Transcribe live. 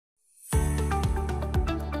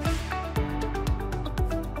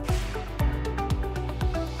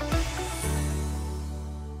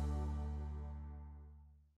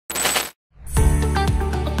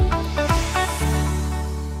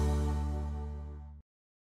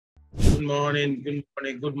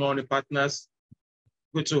Good morning, partners.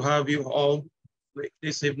 Good to have you all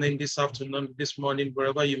this evening, this afternoon, this morning,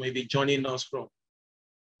 wherever you may be joining us from.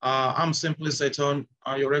 I'm Simply Seton,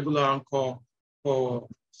 your regular anchor for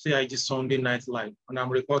CIG Sunday Night Live, and I'm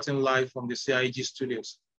reporting live from the CIG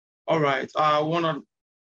studios. All right, I want to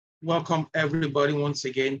welcome everybody once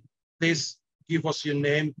again. Please give us your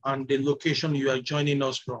name and the location you are joining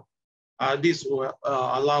us from. This will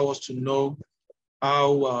allow us to know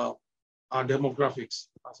how our demographics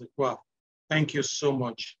as well. Thank you so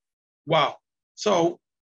much. Wow. So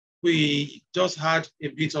we just had a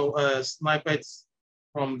bit of snippets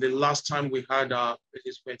from the last time we had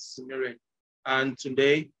Elizabeth Simire, and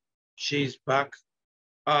today she's back.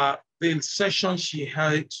 The session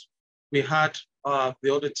we had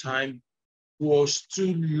the other time was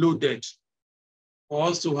too loaded for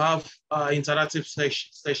us to have interactive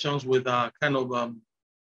sessions with kind of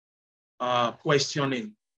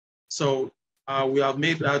questioning. So we have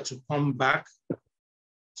made that to come back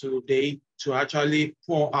today to actually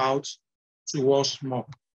pour out to us more.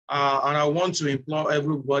 And I want to implore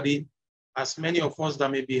everybody, as many of us that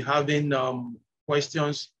may be having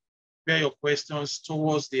questions, prepare your questions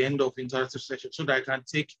towards the end of interactive session so that I can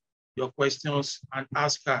take your questions and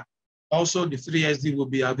ask her. Also, the 3SD will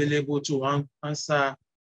be available to answer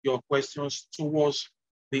your questions towards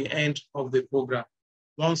the end of the program.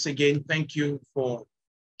 Once again, thank you for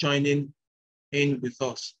joining in with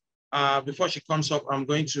us. Before she comes up, I'm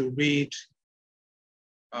going to read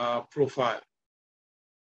profile.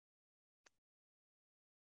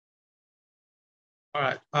 All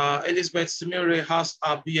right, Elizabeth Simire has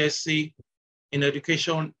a BSc in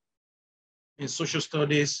Education in Social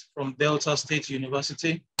Studies from Delta State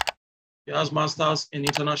University. She has Masters in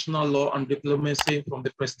International Law and Diplomacy from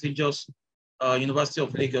the prestigious University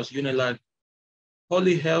of Lagos, UNILAG,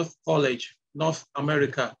 Holy Health College, North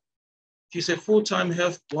America. She's a full-time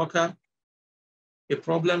health worker, a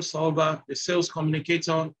problem solver, a sales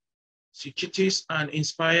communicator. She teaches and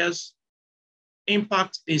inspires.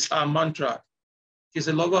 Impact is her mantra. She's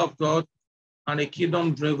a lover of God and a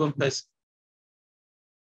kingdom-driven person.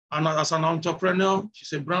 And as an entrepreneur,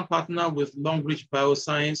 she's a brand partner with Longreach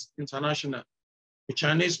Bioscience International, a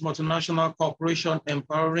Chinese multinational corporation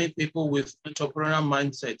empowering people with entrepreneurial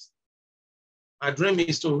mindsets. Her dream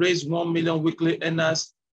is to raise 1 million weekly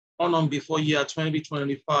earners on and before year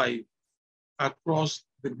 2025 across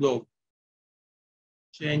the globe.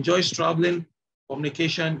 She enjoys traveling,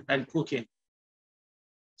 communication, and cooking.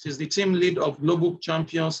 She's the team lead of Global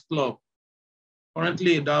Champions Club,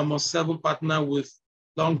 currently a Diamond 7 partner with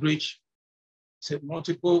Longreach. She's a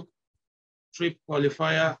multiple trip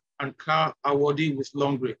qualifier and car awardee with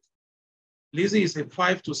Longreach. Lizzie is a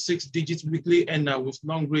 5 to 6 digit weekly earner with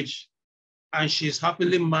Longreach, and she's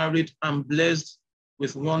happily married and blessed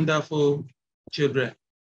with wonderful children.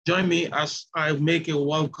 Join me as I make a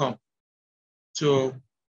welcome to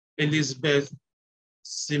Elizabeth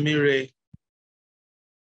Simire,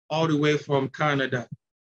 all the way from Canada.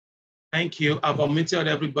 Thank you. I've unmuted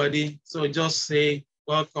everybody, so just say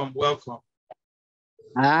welcome, welcome.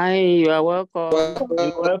 Hi, you are welcome.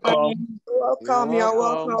 You're welcome. Welcome, you're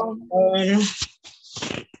welcome.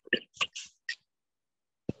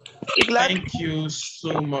 Thank you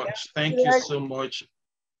so much. Thank you so much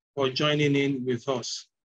for joining in with us.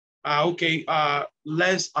 Okay,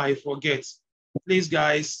 lest I forget, please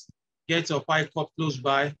guys, get your pie cup close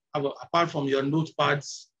by. Apart from your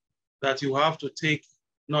notepads that you have to take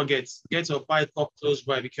nuggets, get your pie cup close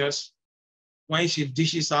by, because when she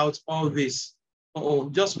dishes out all this,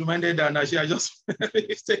 just reminded that Nasha just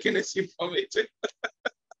is taking a sip from it.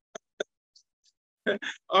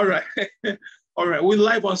 All right. All right, we're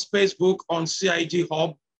live on Facebook on CIG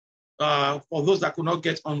Hub. For those that could not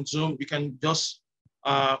get on Zoom, you can just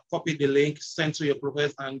copy the link, send to your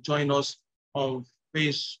profile, and join us on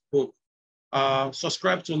Facebook.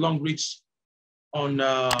 Subscribe to Longreach on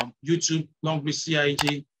YouTube, Longreach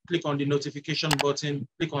CIG. Click on the notification button,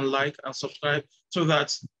 click on like and subscribe so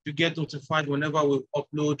that you get notified whenever we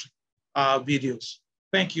upload videos.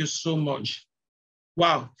 Thank you so much.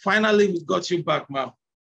 Wow, finally we got you back, ma'am.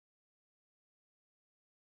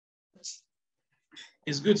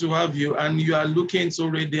 It's good to have you, and you are looking so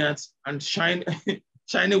radiant and shining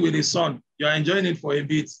with the sun. You're enjoying it for a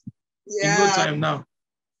bit. Yeah. In no time now,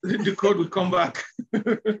 the code will come back.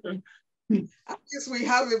 At least we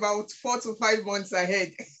have about 4 to 5 months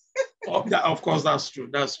ahead. Oh, of course, that's true.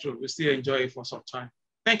 That's true. We still enjoy it for some time.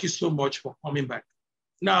 Thank you so much for coming back.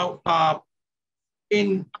 Now,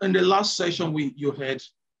 in the last session you had,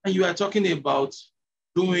 and you are talking about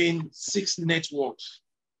doing 6 networks.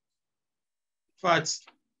 In fact,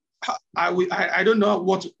 I don't know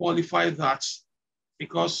what to qualify that,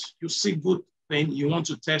 because you see good thing, you want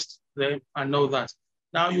to test them and know that.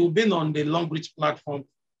 Now you've been on the Longbridge platform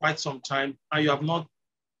quite some time, and you have not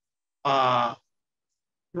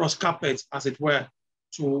cross carpet, as it were,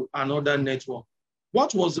 to another network.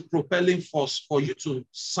 What was the propelling force for you to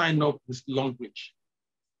sign up with Longbridge?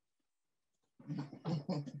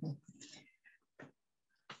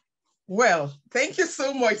 Well, thank you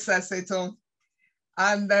so much, Sir Seton.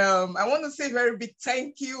 And I want to say a very big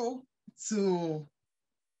thank you to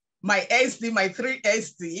my SD, my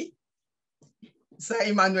 3SD, Sir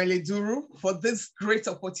Emmanuel Eduru, for this great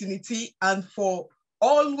opportunity and for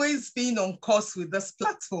always being on course with this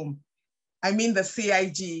platform. I mean the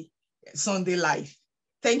CIG Sunday Live.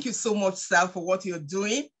 Thank you so much, sir, for what you're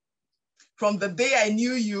doing. From the day I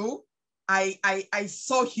knew you, I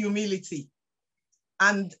saw humility,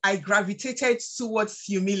 and I gravitated towards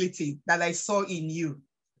humility that I saw in you.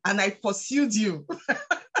 And I pursued you.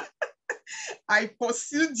 I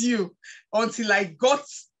pursued you until I got,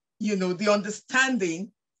 the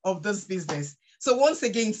understanding of this business. So once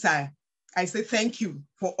again, sir, I say thank you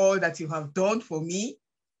for all that you have done for me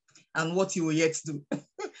and what you will yet do.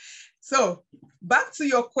 So back to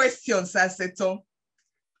your question, Sir Seton.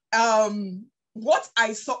 What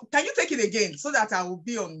I saw, can you take it again so that I will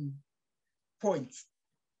be on point?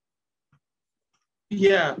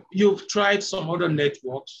 Yeah, you've tried some other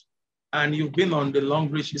networks and you've been on the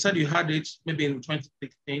Longbridge. You said you had it maybe in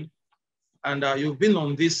 2016, and you've been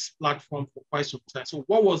on this platform for quite some time. So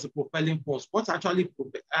what was the propelling force? What actually,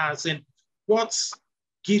 what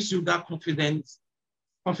gives you that confidence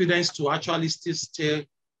to actually still stay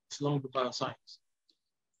along the bioscience?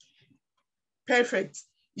 Perfect.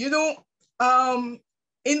 In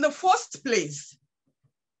the first place,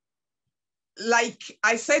 like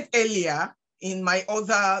I said earlier in my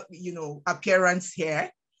other, appearance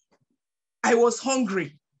here, I was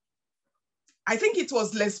hungry. I think it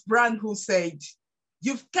was Les Brown who said,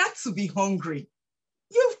 you've got to be hungry.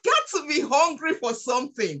 You've got to be hungry for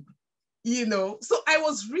something, So I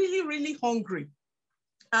was really, really hungry.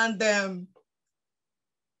 And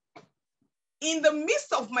in the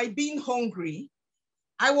midst of my being hungry,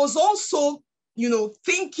 I was also,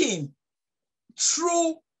 thinking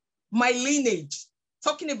through my lineage,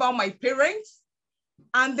 talking about my parents.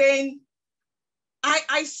 And then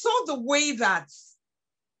I saw the way that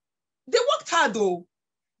they worked hard, though.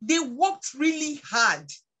 They worked really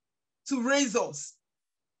hard to raise us.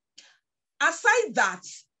 Aside that,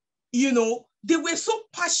 they were so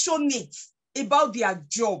passionate about their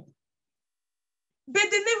job, but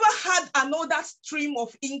they never had another stream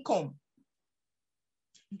of income.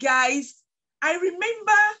 Guys, I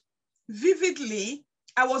remember vividly,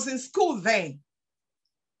 I was in school then,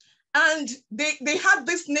 and they had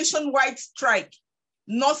this nationwide strike,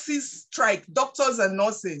 nurses strike, doctors and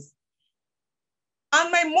nurses. And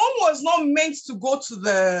my mom was not meant to go to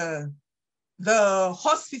the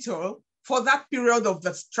hospital for that period of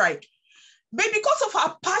the strike. But because of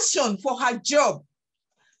her passion for her job,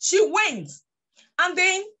 she went. And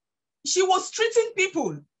then she was treating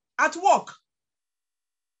people at work.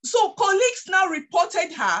 So colleagues now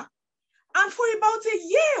reported her. And for about a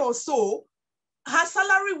year or so, her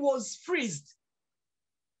salary was freezed.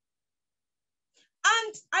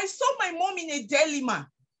 And I saw my mom in a dilemma.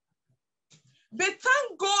 But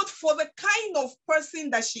thank God for the kind of person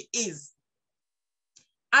that she is,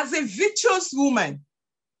 as a virtuous woman.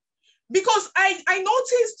 Because I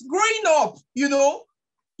noticed growing up,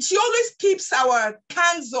 she always keeps our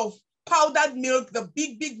cans of powdered milk, the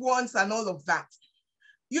big ones and all of that.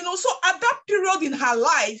 So at that period in her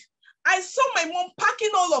life, I saw my mom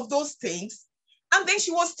packing all of those things, and then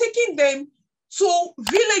she was taking them to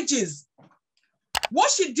villages. What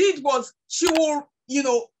she did was she will,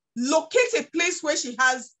 locate a place where she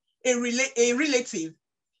has a relative,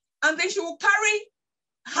 and then she will carry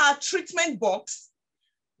her treatment box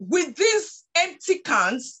with these empty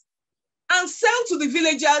cans and sell to the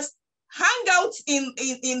villagers, hang out in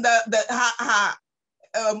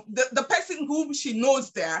the person whom she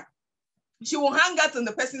knows there. She will hang out in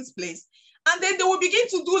the person's place. And then they will begin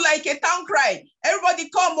to do like a town cry. Everybody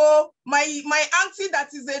come, oh, my auntie that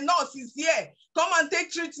is a nurse is here. Come and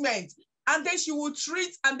take treatment. And then she will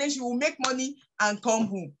treat, and then she will make money and come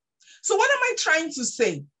home. So what am I trying to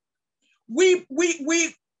say? We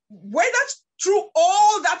weathered through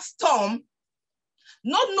all that storm,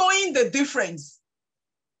 not knowing the difference.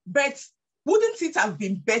 But wouldn't it have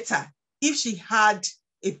been better if she had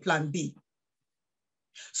a plan B?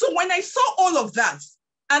 So when I saw all of that,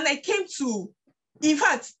 and I came to, in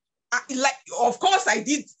fact, of course, I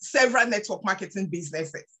did several network marketing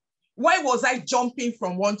businesses. Why was I jumping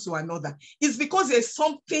from one to another? It's because there's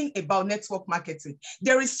something about network marketing.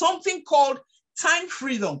 There is something called time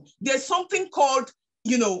freedom. There's something called,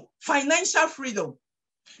 financial freedom.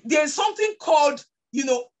 There's something called,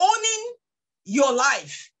 owning your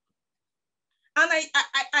life. And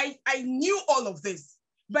I knew all of this,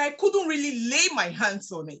 but I couldn't really lay my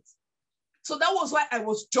hands on it. So that was why I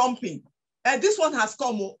was jumping. This one has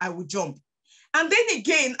come, I will jump. And then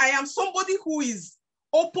again, I am somebody who is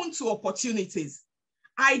open to opportunities.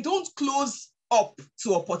 I don't close up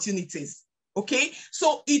to opportunities, okay?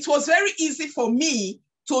 So it was very easy for me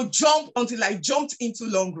to jump until I jumped into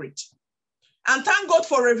Longreach. And thank God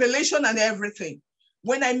for revelation and everything.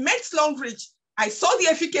 When I met Longreach, I saw the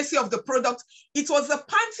efficacy of the product. It was a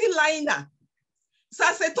panty liner.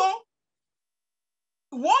 Saseton,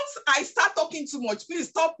 once I start talking too much, please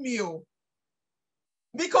stop me,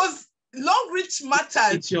 because Longreach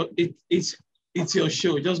matters. It's your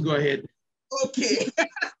show. Just go ahead. Okay.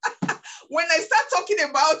 When I start talking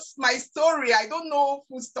about my story, I don't know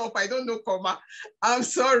full stop. I don't know comma. I'm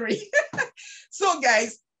sorry. So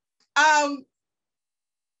guys,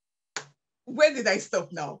 where did I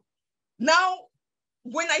stop now? Now,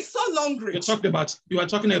 when I saw Longreach, you were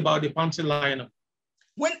talking about the panty liner.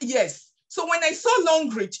 Yes. So when I saw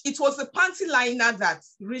Longreach, it was the panty liner that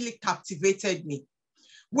really captivated me.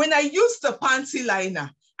 When I used the panty liner,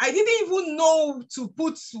 I didn't even know to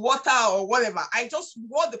put water or whatever. I just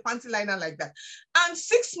wore the panty liner like that. And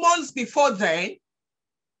 6 months before then,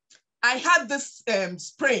 I had this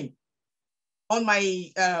sprain on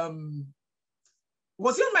my,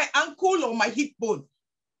 was it on my ankle or my hip bone?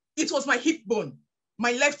 It was my hip bone,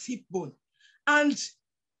 my left hip bone. And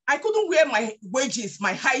I couldn't wear my wedges,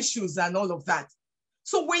 my high shoes and all of that.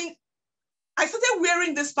 So when I started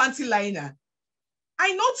wearing this panty liner,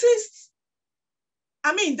 I noticed,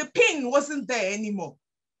 the pain wasn't there anymore.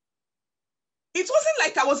 It wasn't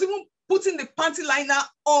like I was even putting the panty liner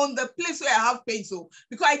on the place where I have pain,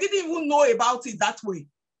 because I didn't even know about it that way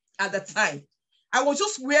at the time. I was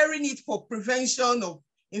just wearing it for prevention of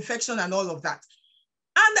infection and all of that.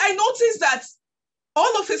 And I noticed that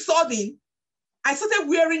all of a sudden, I started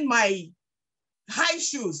wearing my high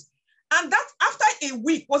shoes. And that after a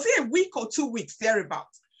week, was it a week or 2 weeks thereabout?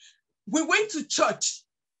 We went to church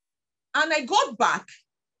and I got back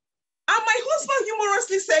and my husband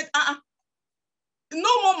humorously said,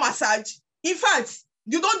 no more massage. In fact,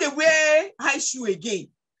 you don't wear high shoe again.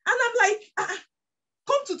 And I'm like,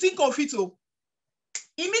 come to think of it.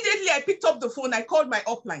 Immediately I picked up the phone. I called my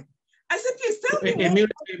upline. I said, please tell me.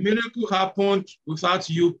 A miracle happened without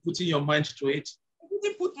you putting your mind to it. I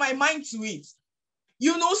didn't put my mind to it.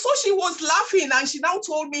 So she was laughing and she now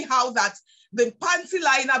told me how that the panty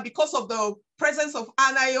liner, because of the presence of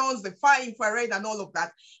anions, the far infrared and all of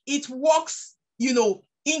that, it works,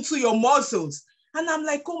 into your muscles. And I'm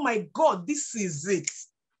like, oh my God, this is it.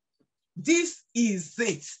 This is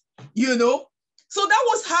it, So that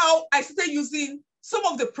was how I started using some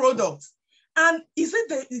of the products. And is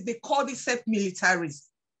it the Cordyceps militaris?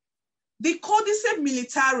 The Cordyceps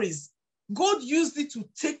militaris, God used it to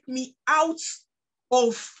take me out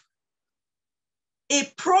of a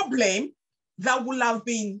problem that would have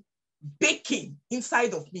been baking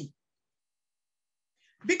inside of me.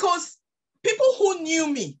 Because people who knew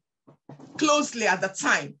me closely at the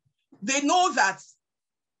time, they know that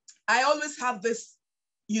I always have this,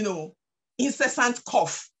 incessant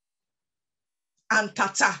cough and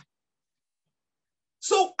catarrh.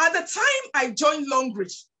 So at the time I joined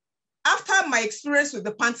Longreach, after my experience with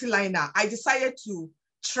the panty liner, I decided to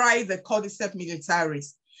try the Cordyceps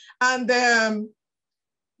militaris. And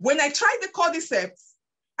when I tried the Cordyceps,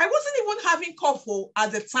 I wasn't even having cough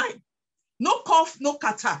at the time. No cough, no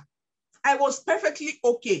catarrh. I was perfectly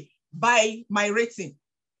okay by my rating.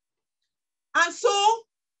 And so,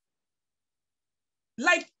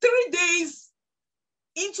 like 3 days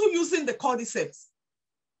into using the Cordyceps,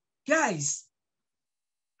 guys,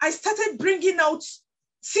 I started bringing out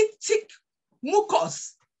thick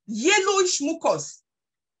mucus, yellowish mucus.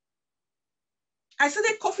 I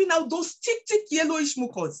started coughing out those thick yellowish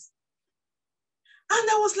mucus. And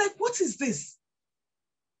I was like, what is this?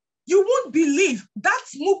 You won't believe that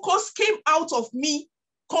mucus came out of me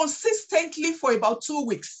consistently for about 2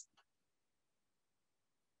 weeks.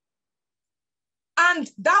 And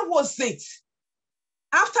that was it.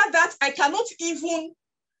 After that, I cannot even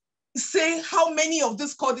say how many of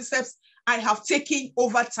these Cordyceps I have taken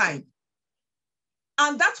over time.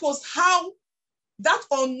 And that was how that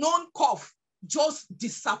unknown cough just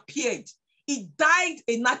disappeared. It died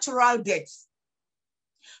a natural death.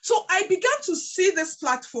 So I began to see this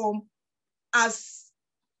platform as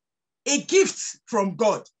a gift from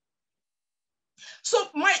God. So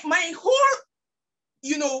my whole,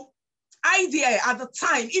 idea at the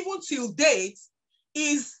time, even till date,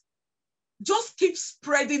 is just keep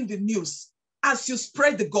spreading the news as you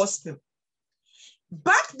spread the gospel.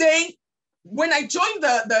 Back then, when I joined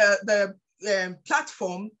the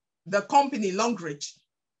platform, the company Longreach,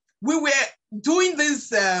 we were doing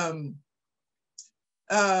this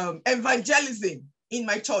evangelism in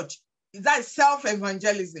my church. That's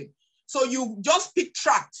self-evangelism. So you just pick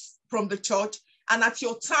tracts from the church, and at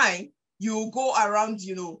your time, you go around,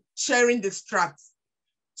 sharing the tracts.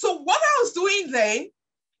 So what I was doing then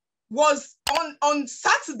was on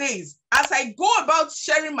Saturdays, as I go about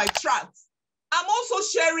sharing my tracts, I'm also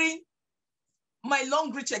sharing my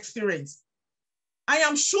Longreach experience. I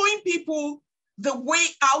am showing people the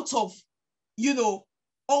way out of,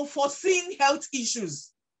 unforeseen health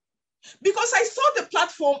issues. Because I saw the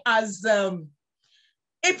platform as a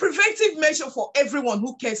preventive measure for everyone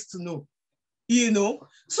who cares to know,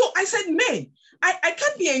 So I said, man, I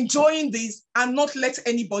can't be enjoying this and not let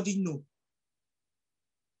anybody know.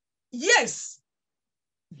 Yes,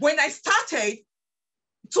 when I started,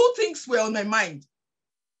 two things were on my mind.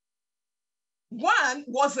 One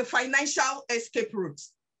was the financial escape route.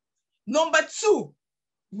 Number two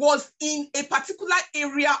was in a particular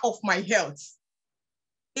area of my health.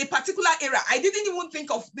 A particular area. I didn't even think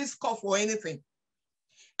of this cough or anything.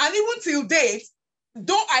 And even till date,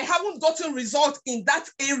 though I haven't gotten results in that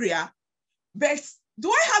area, but do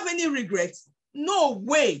I have any regrets? No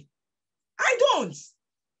way. I don't.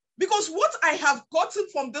 Because what I have gotten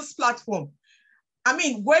from this platform,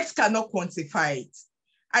 words cannot quantify it.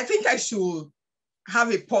 I think I should have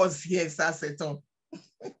a pause here, Saseton.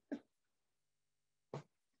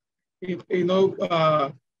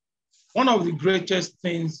 One of the greatest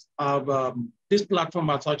things of this platform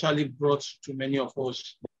has actually brought to many of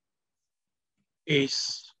us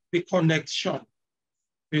is the connection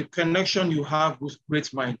you have with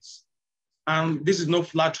great minds. And this is no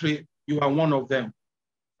flattery, you are one of them.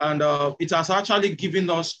 And it has actually given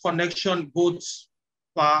us connection both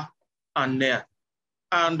far and near.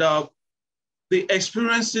 And the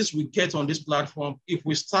experiences we get on this platform, if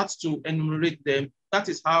we start to enumerate them, that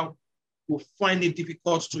is how we find it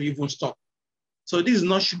difficult to even stop. So this is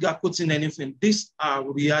not sugarcoating anything. These are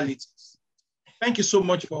realities. Thank you so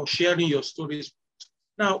much for sharing your stories.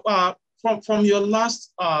 Now, from your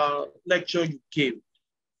last lecture you gave,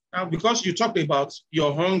 now because you talked about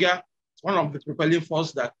your hunger, one of the propelling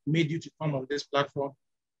forces that made you to come on this platform,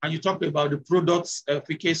 and you talked about the product's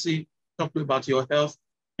efficacy, talked about your health,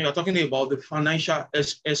 and you're talking about the financial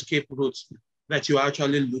escape routes that you're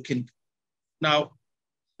actually looking. Now,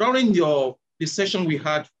 during the session we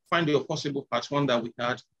had, Find Your Possible Part 1 that we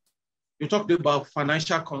had, you talked about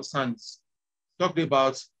financial concerns, talked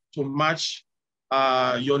about to match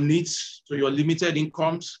your needs to your limited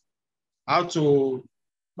incomes, how to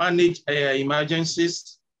manage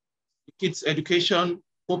emergencies, kids' education,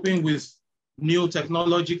 coping with new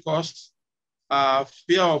technology costs,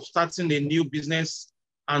 fear of starting a new business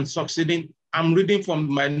and succeeding. I'm reading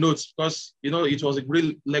from my notes because, it was a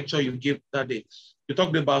great lecture you gave that day. You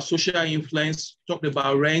talked about social influence, talked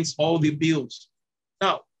about rents, all the bills.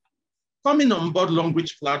 Now, coming on board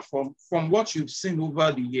Longreach platform, from what you've seen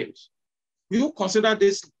over the years, do you consider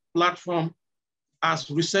this platform as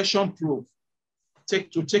recession-proof,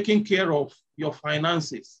 taking care of your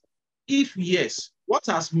finances? If yes, what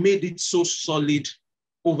has made it so solid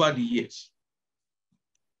over the years?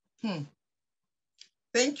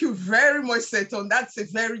 Thank you very much, Seton. That's a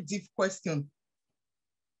very deep question.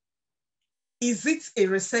 Is it a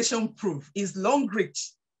recession-proof? Is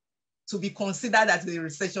Longreach to be considered as a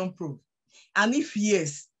recession-proof? And if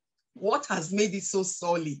yes, what has made it so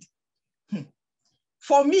solid?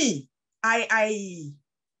 For me, I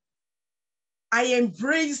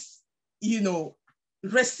embrace,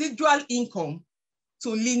 residual income to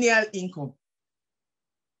linear income.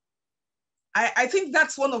 I think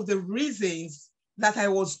that's one of the reasons that I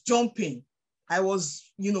was jumping. I was,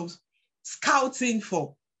 scouting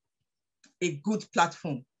for a good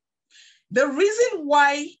platform. The reason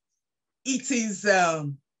why it is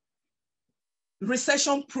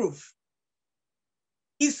recession-proof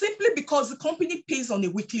is simply because the company pays on a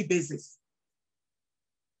weekly basis.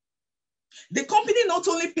 The company not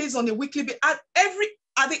only pays on a weekly basis,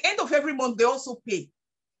 at the end of every month, they also pay,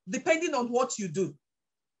 depending on what you do.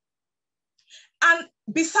 And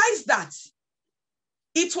besides that,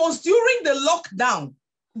 it was during the lockdown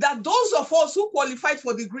that those of us who qualified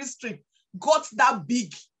for the Green Stream got that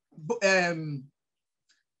big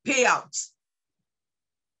payout.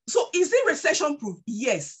 So is it recession-proof?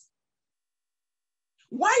 Yes.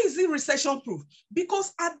 Why is it recession proof?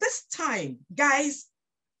 Because at this time, guys,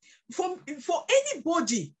 for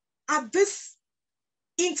anybody at this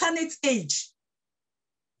internet age,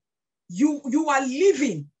 you are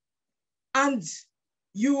living and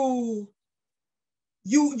you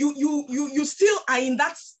still are in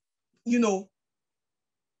that,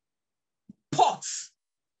 pot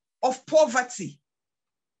of poverty.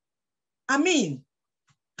 I mean,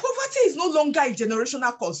 poverty is no longer a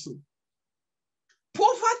generational cause.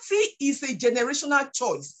 Poverty is a generational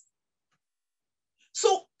choice.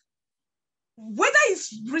 So whether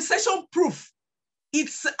it's recession proof,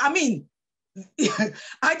 it's, I mean,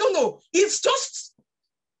 I don't know. It's just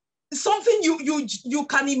something you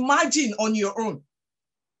can imagine on your own.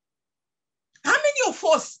 How many of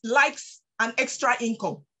us likes an extra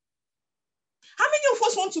income? How many of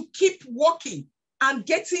us want to keep working and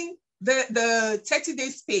getting the 30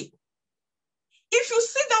 days pay? If you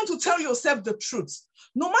sit down to tell yourself the truth,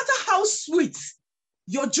 no matter how sweet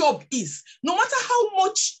your job is, no matter how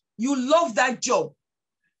much you love that job,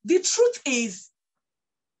 the truth is,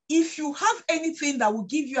 if you have anything that will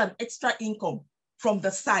give you an extra income from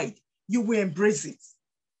the side, you will embrace it.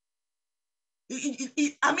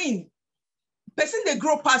 I mean, person they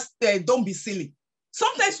grow past there, don't be silly.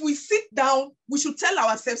 Sometimes we sit down, we should tell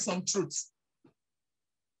ourselves some truth.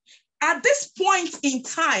 At this point in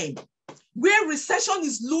time, where recession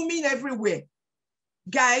is looming everywhere,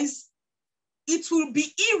 guys, it will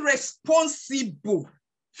be irresponsible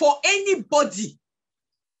for anybody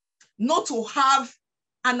not to have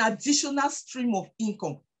an additional stream of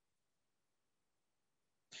income.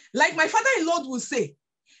 Like my father-in-law will say,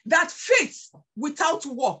 that faith without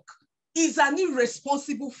work is an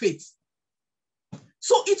irresponsible faith.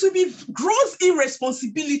 So it will be gross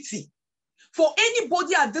irresponsibility for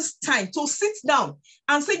anybody at this time to sit down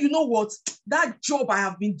and say, you know what, that job I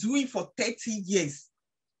have been doing for 30 years,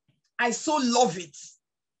 I so love it.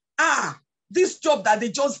 This job that they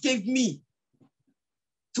just gave me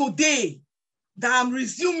today, that I'm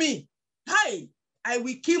resuming, I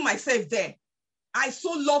will kill myself there. I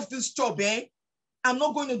so love this job, I'm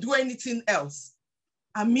not going to do anything else.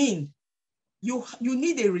 I mean, you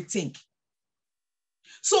need a rethink.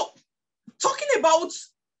 So talking about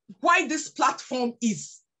why this platform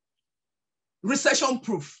is recession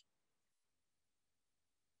proof.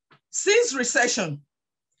 Since recession,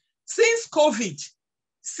 since COVID,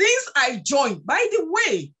 since I joined, by the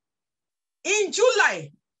way, in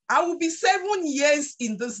July, I will be 7 years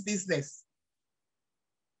in this business.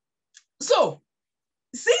 So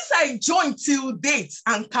since I joined till date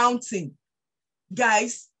and counting,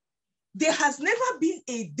 guys, there has never been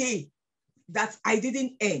a day that I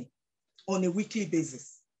didn't earn on a weekly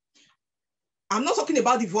basis. I'm not talking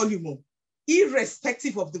about the volume,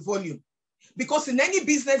 irrespective of the volume, because in any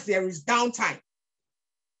business, there is downtime.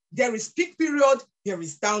 There is peak period, there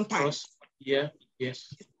is downtime. Yeah,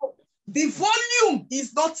 yes. The volume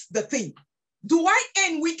is not the thing. Do I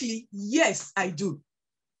earn weekly? Yes, I do.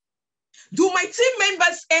 Do my team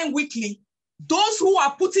members earn weekly? Those who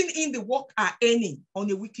are putting in the work are earning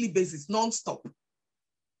on a weekly basis, non-stop.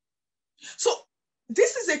 So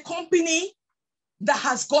this is a company that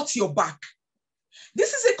has got your back.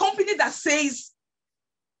 This is a company that says,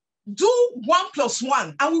 do 1 +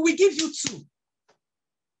 1 and we will give you 2.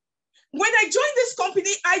 When I joined this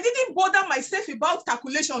company, I didn't bother myself about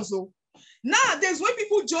calculations. So nowadays, when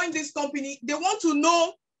people join this company, they want to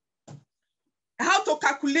know how to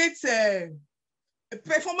calculate a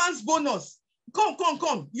performance bonus.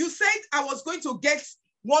 Come. You said I was going to get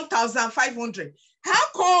 1,500.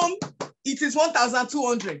 How come it is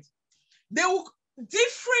 1,200? They will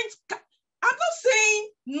different. I'm not saying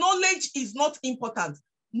knowledge is not important.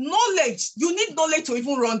 Knowledge, you need knowledge to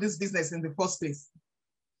even run this business in the first place.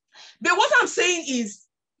 But what I'm saying is,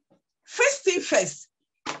 first thing first,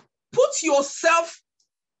 put yourself,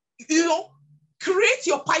 create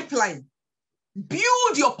your pipeline,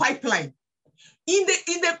 build your pipeline. In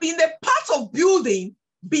the part of building,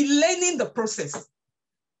 be learning the process.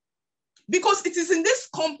 Because it is in this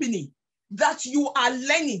company that you are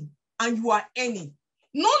learning and you are earning.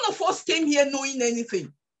 None of us came here knowing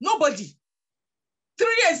anything. Nobody. 3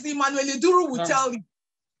 years, the Emmanuel Iduru will tell you.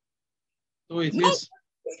 So it is.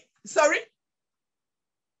 Sorry?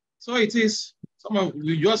 So it is.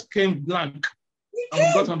 We just came blank and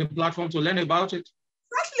we got on the platform to learn about it.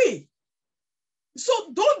 Exactly.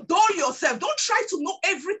 So don't dull yourself. Don't try to know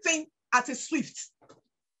everything at a swift.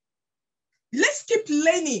 Let's keep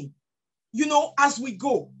learning, as we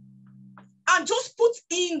go. And just put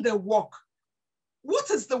in the work.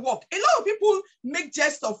 What is the work? A lot of people make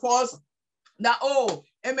jest of us that,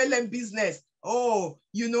 MLM business, Oh,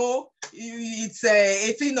 you know, it's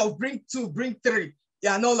a thing of bring two, bring three,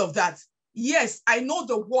 yeah, and all of that. Yes, I know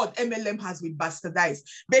the word MLM has been bastardized,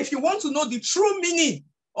 but if you want to know the true meaning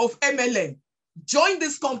of MLM, join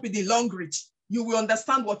this company, Longreach. You will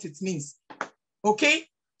understand what it means. Okay?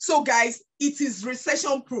 So guys, it is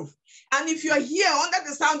recession proof. And if you're here under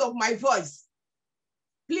the sound of my voice,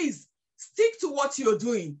 please stick to what you're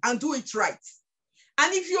doing and do it right.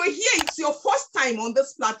 And if you're here, it's your first time on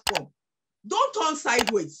this platform, don't turn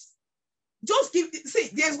sideways. Just see,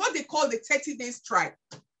 there's what they call the 30 days trial.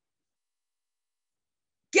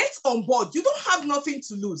 Get on board. You don't have nothing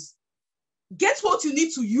to lose. Get what you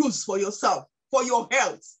need to use for yourself, for your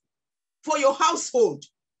health, for your household.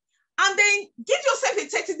 And then give yourself a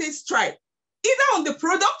 30 days trial, either on the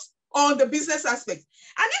product or on the business aspect.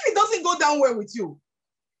 And if it doesn't go down well with you,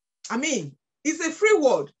 I mean, it's a free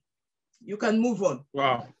world. You can move on.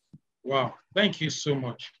 Wow. Wow. Thank you so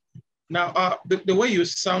much. Now, the way you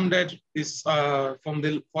sounded is for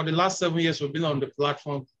the last 7 years we've been on the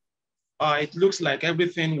platform, it looks like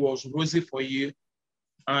everything was rosy for you.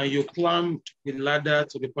 You climbed the ladder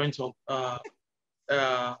to the point of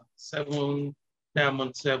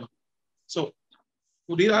Diamond 7. So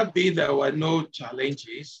could it be there were no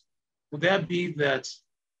challenges? Could there be that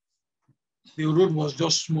the road was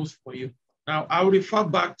just smooth for you? Now, I'll refer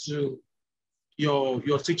back to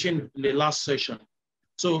your teaching in the last session.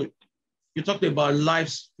 So you talked about life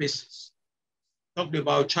spaces, talked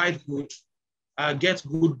about childhood, get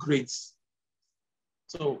good grades.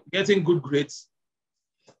 So getting good grades,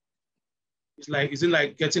 is it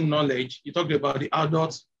like getting knowledge? You talked about the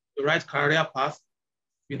adults, the right career path,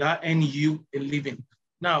 without earning you a living.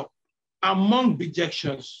 Now, among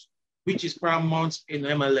rejections, which is paramount in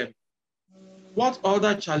MLM, what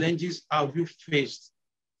other challenges have you faced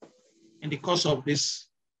in the course of this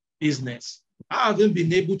business? How have you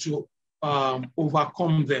been able to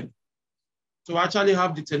overcome them to actually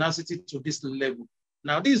have the tenacity to this level?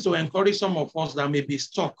 Now, this is to encourage some of us that may be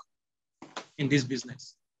stuck in this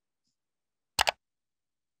business.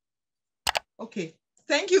 Okay,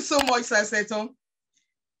 thank you so much, Saseto.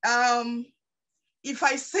 If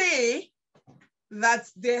I say that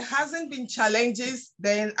there hasn't been challenges,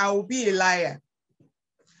 then I will be a liar.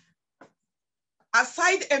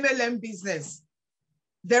 Aside MLM business,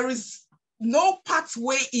 there is no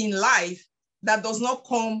pathway in life that does not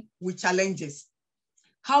come with challenges.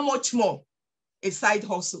 How much more a side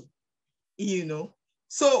hustle, you know?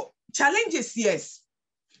 So challenges, yes.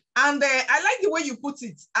 And I like the way you put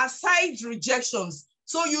it, aside rejections.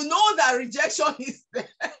 So you know that rejection is there.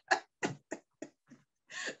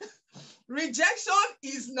 Rejection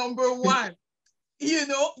is number one. You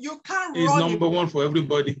know, you can't run. It's number one for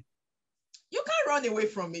everybody. You can't run away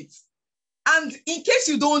from it. And in case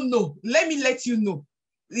you don't know, let me let you know.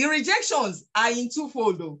 The rejections are in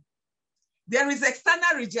twofold though. There is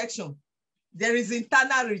external rejection. There is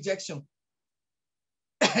internal rejection.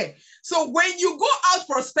 So when you go out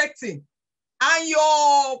prospecting and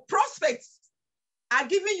your prospects are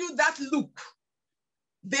giving you that look,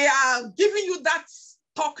 they are giving you that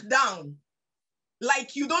talk down,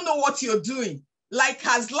 like you don't know what you're doing, like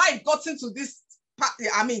has life gotten to this,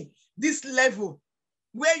 this level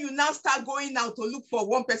where you now start going out to look for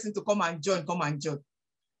one person to come and join.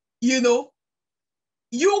 You know,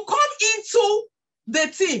 you come into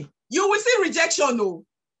the team, you will see rejection, no.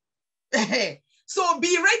 So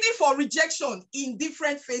be ready for rejection in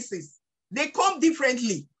different phases. They come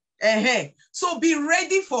differently. So be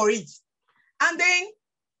ready for it. And then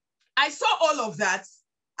I saw all of that,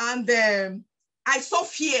 and I saw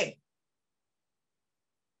fear.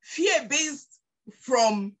 Fear based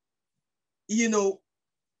from, you know,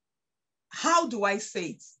 how do I say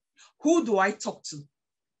it? Who do I talk to?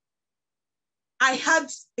 I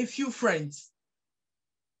had a few friends,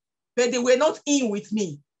 but they were not in with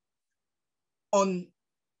me on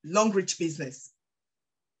Longreach business.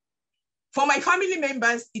 For my family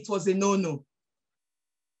members, it was a no-no.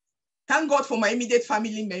 Thank God for my immediate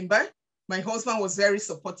family member. My husband was very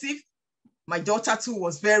supportive. My daughter too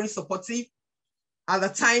was very supportive. At the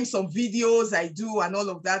time, some videos I do and all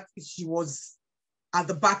of that, she was at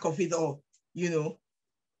the back of it all, you know.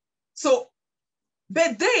 So,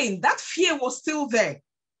 but then that fear was still there.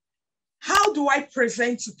 How do I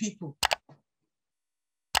present to people?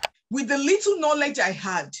 With the little knowledge I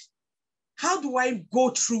had, how do I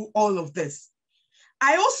go through all of this?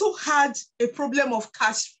 I also had a problem of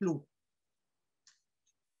cash flow.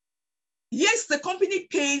 Yes, the company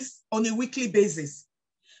pays on a weekly basis,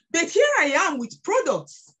 but here I am with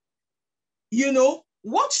products. You know,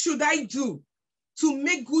 what should I do to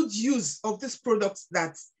make good use of these products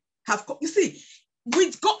that have, you see,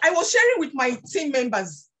 with God, I was sharing with my team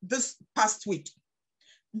members this past week.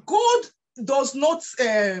 God does not,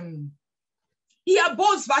 he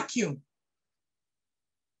abhors vacuum.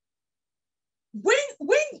 When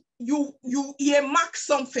you earmark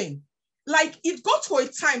something, like it got to a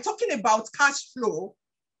time talking about cash flow,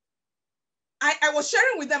 I was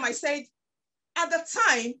sharing with them, I said, at the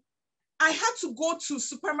time, I had to go to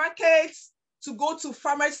supermarkets, to go to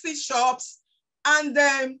pharmacy shops, and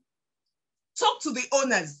talk to the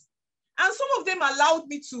owners. And some of them allowed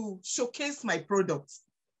me to showcase my products,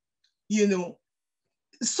 you know,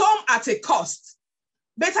 some at a cost.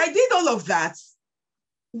 But I did all of that.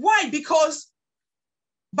 Why? Because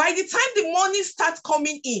by the time the money starts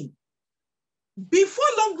coming in, before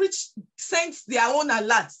Longreach sends their own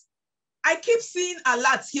alerts, I keep seeing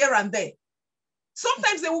alerts here and there.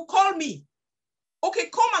 Sometimes they will call me, okay,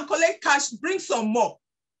 come and collect cash, bring some more,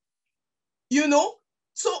 you know?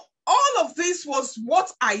 So all of this was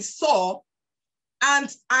what I saw,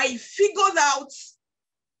 and I figured out,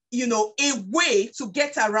 you know, a way to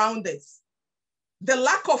get around it. The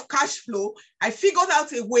lack of cash flow, I figured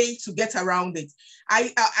out a way to get around it.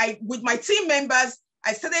 I with my team members,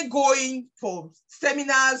 I started going for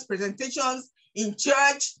seminars, presentations in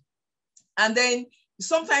church. And then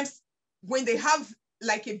sometimes when they have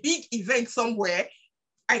like a big event somewhere,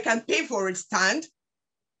 I can pay for a stand,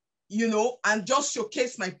 you know, and just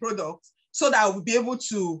showcase my product so that I will be able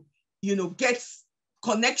to, you know, get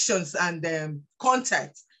connections and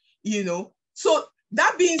contact, you know. So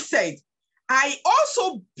that being said, I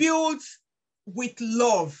also build with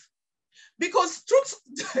love, because truth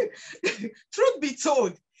be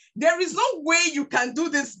told, there is no way you can do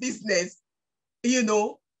this business, you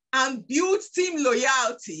know, and build team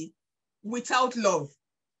loyalty without love.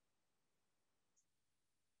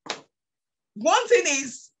 One thing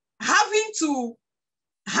is having to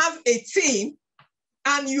have a team,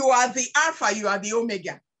 and you are the alpha, you are the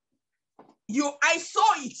omega. I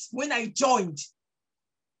saw it when I joined,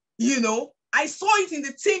 you know, I saw it in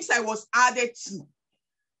the teams I was added to.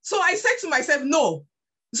 So I said to myself, no.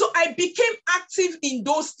 So I became active in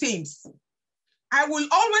those teams. I will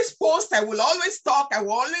always post, I will always talk, I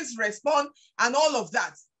will always respond, and all of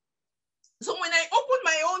that. So when I opened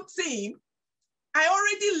my own team, I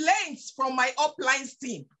already learned from my uplines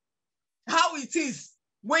team how it is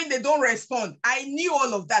when they don't respond. I knew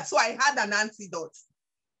all of that, so I had an antidote.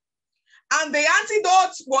 And the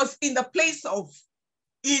antidote was in the place of,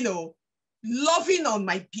 you know, loving on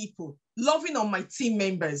my people, loving on my team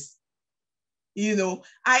members. You know,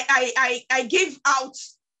 I gave out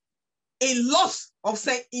a lot of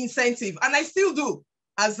incentive, and I still do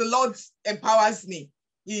as the Lord empowers me.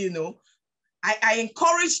 You know, I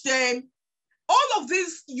encourage them. All of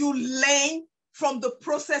this you learn from the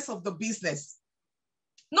process of the business.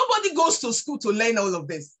 Nobody goes to school to learn all of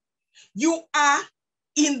this. You are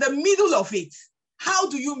in the middle of it. How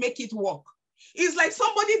do you make it work? It's like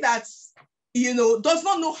somebody that, you know, does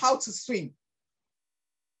not know how to swim.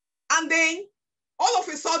 And then all of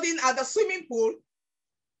a sudden at the swimming pool,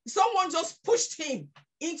 someone just pushed him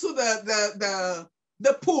into the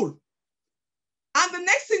pool. And the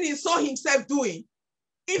next thing he saw himself doing,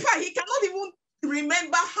 in fact, he cannot even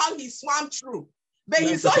remember how he swam through, but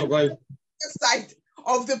he saw the side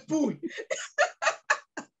of the pool.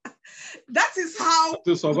 That is how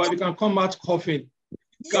to survive. You can come out coughing,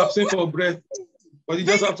 gasping for breath, but you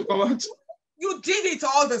just have to come out. You did it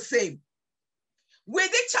all the same. Were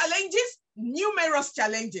there challenges? Numerous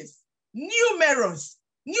challenges. Numerous.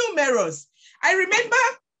 I remember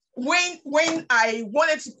when I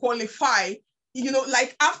wanted to qualify, you know,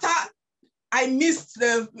 like after I missed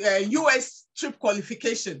the US trip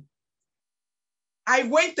qualification, I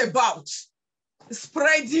went about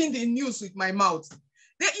spreading the news with my mouth.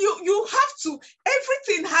 You have to,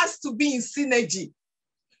 everything has to be in synergy.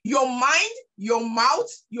 Your mind, your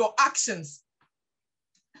mouth, your actions.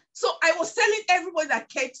 So I was telling everybody that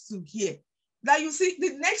came to hear that, you see,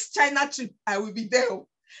 the next China trip, I will be there.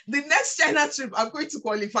 The next China trip, I'm going to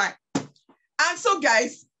qualify. And so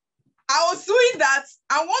guys, I was doing that.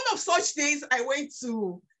 And one of such days, I went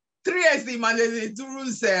to 3SD Manele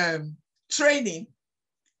Duru's training.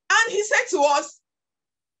 And he said to us,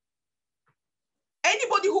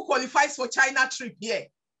 anybody who qualifies for China trip here,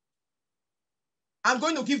 I'm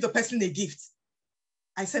going to give the person a gift.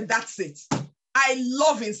 I said, that's it. I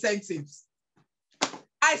love incentives.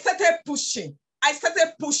 I started pushing.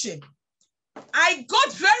 I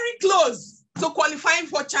got very close to qualifying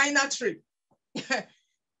for China trip.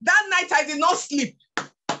 That night, I did not sleep.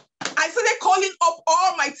 I started calling up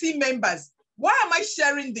all my team members. Why am I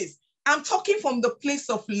sharing this? I'm talking from the place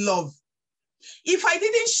of love. If I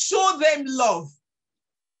didn't show them love,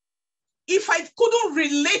 if I couldn't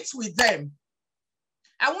relate with them,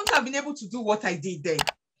 I wouldn't have been able to do what I did then.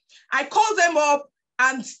 I called them up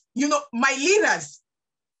and, you know, my leaders,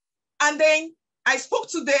 and then I spoke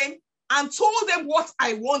to them and told them what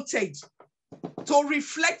I wanted to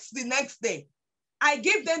reflect the next day. I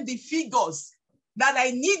gave them the figures that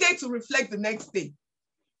I needed to reflect the next day.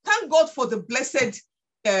 Thank God for the blessed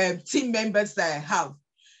team members that I have.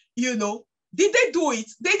 You know, did they do it?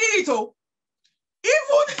 They did it all.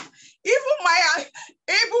 Even my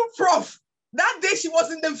able prof, that day she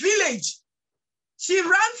was in the village. She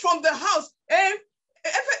ran from the house.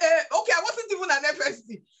 Okay, I wasn't even an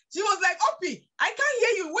FSD. She was like, Oppie, I can't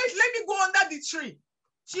hear you. Wait, let me go under the tree.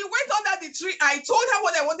 She went under the tree. I told her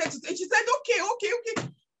what I wanted to say. She said, okay.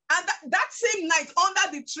 And that same night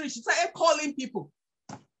under the tree, she started calling people,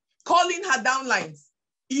 calling her downlines,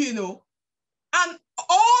 you know. And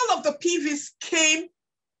all of the PVs came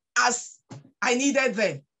as I needed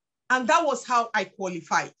them. And that was how I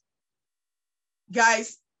qualified.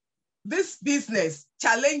 Guys, this business,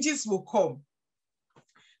 challenges will come.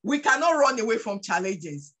 We cannot run away from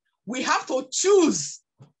challenges. We have to choose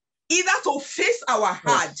either to face our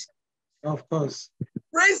hard, of course,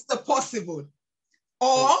 raise the possible,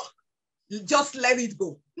 or just let it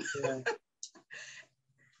go. Yeah.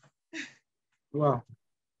 Wow.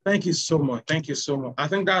 Thank you so much. Thank you so much. I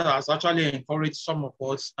think that has actually encouraged some of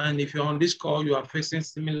us. And if you're on this call, you are facing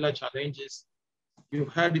similar challenges.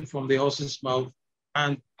 You've heard it from the horse's mouth.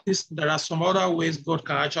 And there are some other ways God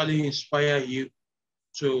can actually inspire you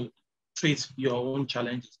to treat your own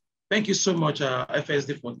challenges. Thank you so much,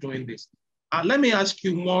 FSD, for doing this. Let me ask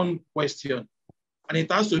you one question, and it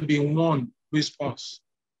has to be one response.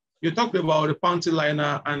 You talked about the panty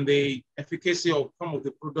liner and the efficacy of some of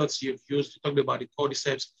the products you've used. You talked about the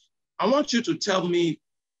cordyceps. I want you to tell me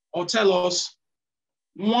or tell us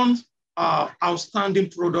one outstanding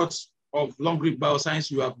product of Long Reach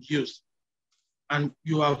Bioscience you have used, and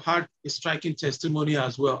you have had a striking testimony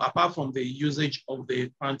as well, apart from the usage of the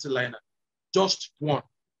panty liner. Just one.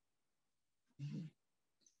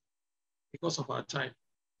 Because of our time.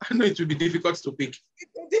 I know it will be difficult to pick.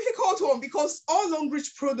 It's a difficult one because all Long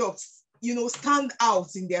Reach products, you know, stand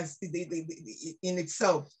out in in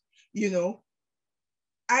itself, you know.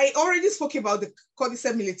 I already spoke about the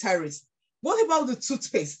Cordyceps militaris. What about the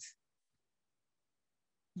toothpaste?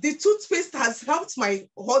 The toothpaste has helped my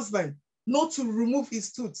husband not to remove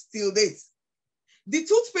his tooth till date. The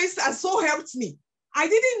toothpaste has so helped me. I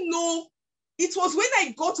didn't know. It was when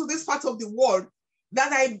I got to this part of the world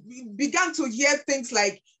that I began to hear things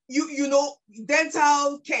like, you know,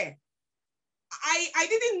 dental care. I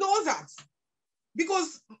didn't know that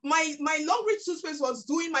because my Long Reach toothpaste was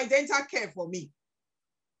doing my dental care for me.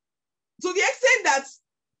 To the extent that,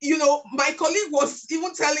 you know, my colleague was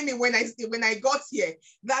even telling me when I got here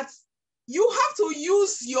that you have to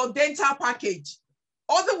use your dental package.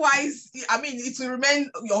 Otherwise, I mean, it will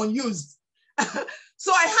remain unused.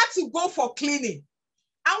 So I had to go for cleaning.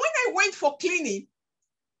 And when I went for cleaning,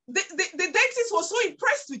 the dentist was so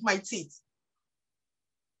impressed with my teeth.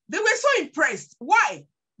 They were so impressed. Why?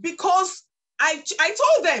 Because I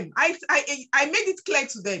told them, I made it clear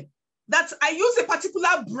to them that I use a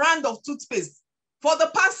particular brand of toothpaste for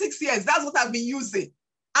the past 6 years. That's what I've been using.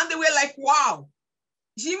 And they were like, wow.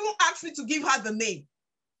 She even asked me to give her the name,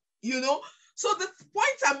 you know? So the point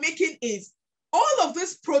I'm making is all of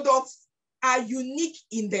these products are unique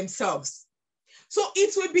in themselves. So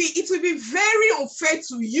it will be very unfair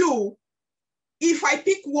to you if I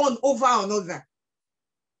pick one over another.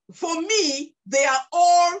 For me, they are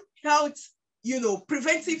all health, you know,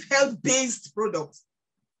 preventive health-based products.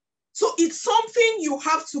 So it's something you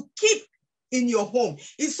have to keep in your home.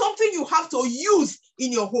 It's something you have to use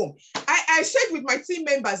in your home. I shared with my team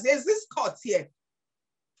members, there's this cut here.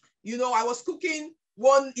 You know, I was cooking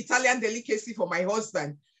one Italian delicacy for my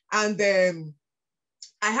husband, and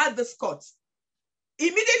I had this cut.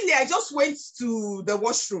 Immediately, I just went to the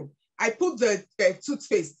washroom. I put the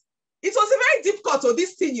toothpaste. It was a very deep cut, or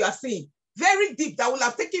this thing you are seeing, very deep, that would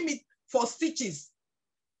have taken me 4 stitches.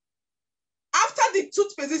 After the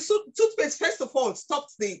toothpaste, first of all,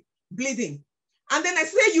 stopped the bleeding. And then I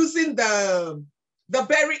started using the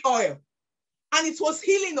berry oil. And it was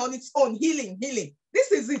healing on its own, healing.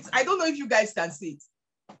 This is it. I don't know if you guys can see it.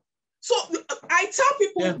 So I tell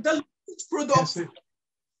people the Long Reach products,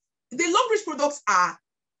 the Long Reach products are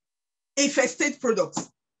a first aid products.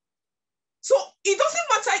 So it doesn't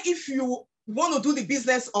matter if you want to do the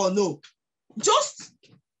business or no. Just,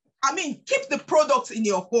 I mean, keep the products in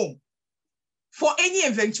your home for any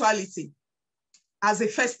eventuality as a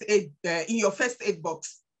first aid, in your first aid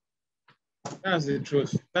box. That's the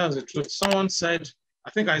truth. That's the truth. Someone said I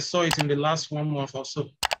think I saw it in the last 1 month or so.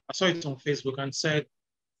 I saw it on Facebook and said,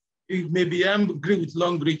 you may be angry with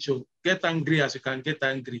long reach, or get angry as you can get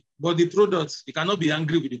angry. But the products, you cannot be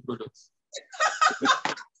angry with the products.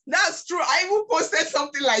 That's true. I even posted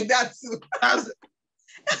something like that too.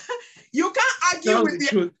 You can't argue with the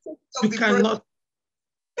truth. You cannot.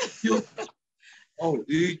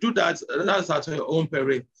 You do that. That's at your own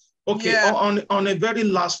peril. Okay. Yeah. On a very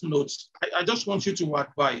last note, I just want you to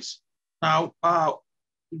advise. Now,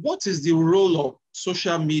 what is the role of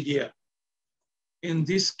social media in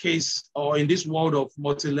this case, or in this world of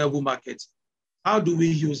multi-level marketing? How do we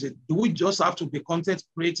use it? Do we just have to be content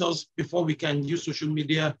creators before we can use social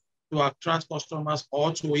media to attract customers,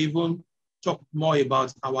 or to even talk more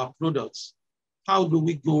about our products? How do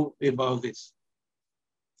we go about this?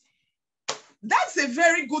 That's a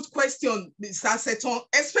very good question, Mr. Seton,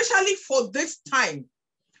 especially for this time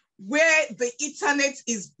where the internet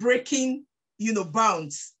is breaking,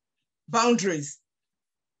 boundaries.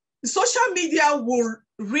 Social media will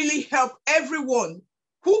really help everyone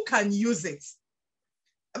who can use it.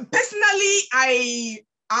 Personally, I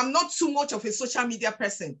am not too much of a social media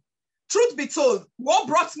person. Truth be told, what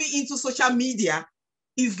brought me into social media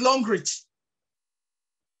is long reach.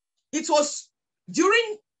 It was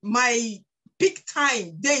during my peak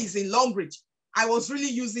time days in long reach, I was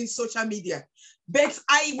really using social media, but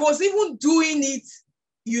I was even doing it,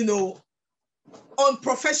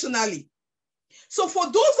 unprofessionally. So for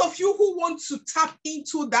those of you who want to tap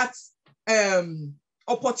into that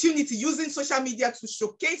opportunity using social media to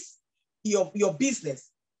showcase your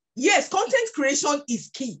business, yes, content creation is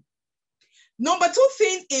key. Number two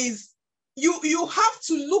thing is you have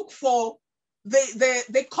to look for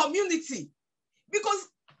the community, because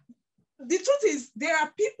the truth is there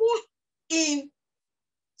are people in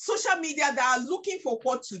social media that are looking for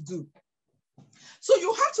what to do. So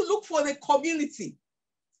you have to look for the community.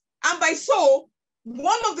 And by so,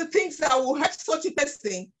 one of the things that will help such a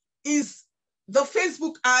person is the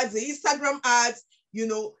Facebook ads, the Instagram ads.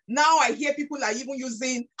 Now I hear people are even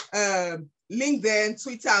using LinkedIn,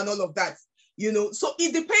 Twitter, and all of that. So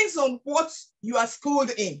it depends on what you are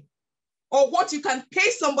schooled in or what you can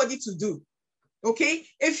pay somebody to do. Okay,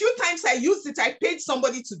 a few times I used it, I paid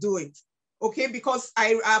somebody to do it. Okay, because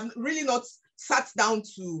I am really not sat down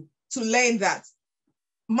to learn that.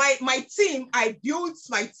 My team, I built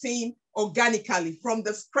my team organically from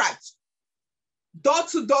the scratch,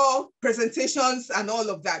 door-to-door presentations and all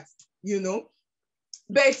of that,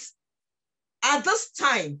 But at this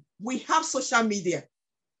time, we have social media.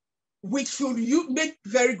 We should make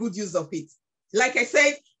very good use of it. Like I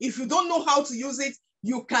said, if you don't know how to use it,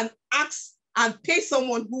 you can ask and pay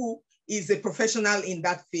someone who is a professional in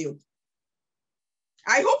that field.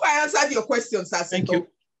 I hope I answered your question, Sir. Thank you.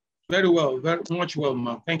 Very well, very much well,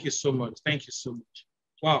 ma'am. Thank you so much. Thank you so much.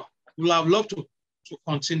 Wow, we'll have loved to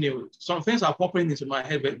continue. Some things are popping into my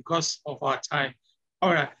head because of our time.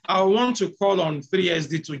 All right, I want to call on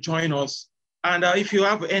 3SD to join us. And if you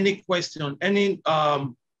have any question, any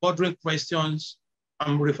bothering questions,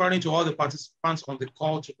 I'm referring to all the participants on the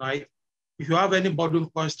call tonight. If you have any bothering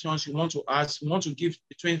questions you want to ask, we want to give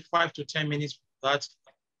between 5 to 10 minutes for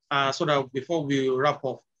that, so that before we wrap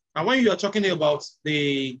up. And when you are talking about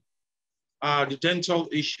the dental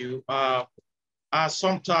issue,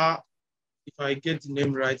 Assumpta, if I get the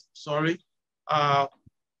name right, sorry,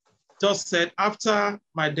 just said, after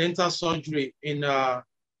my dental surgery in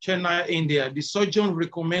Chennai, India, the surgeon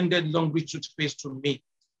recommended long reach toothpaste to me.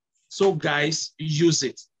 So guys, use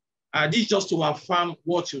it. This is just to affirm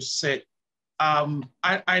what you said.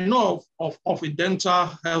 I know of a dental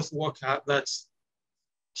health worker that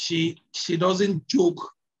she doesn't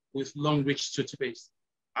joke with long reach toothpaste.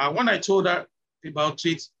 When I told her about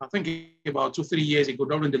it, I think about 2-3 years ago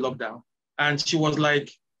during the lockdown, and she was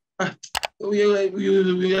like, we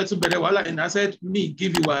had to better wala. And I said, me,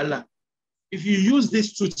 give you wala. If you use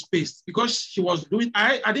this toothpaste, because she was doing,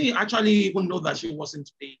 I didn't actually even know that she was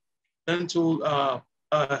into the dental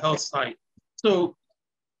health side. So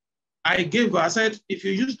I gave her, I said, if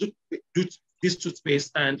you use this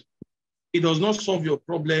toothpaste and it does not solve your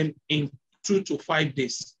problem in 2 to 5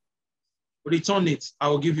 days, return it, I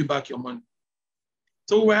will give you back your money.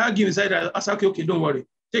 So we're arguing, I said, okay, don't worry,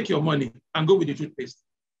 take your money and go with the toothpaste.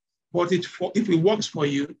 But if it works for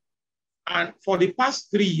you, and for the past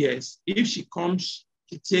 3 years, if she comes,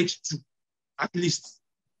 she takes 2, at least.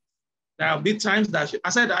 There will be times that I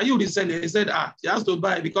said, are you reselling? He said, she has to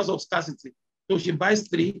buy because of scarcity. So she buys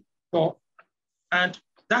 3, 4, and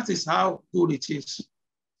that is how good it is.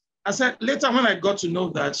 I said, later when I got to know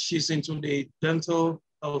that she's into the dental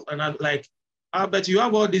health, and I'm like, I bet you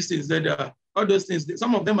have all these things that all those things,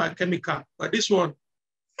 some of them are chemical, but this one,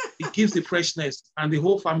 It gives the freshness, and the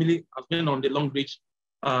whole family has been on the Long Reach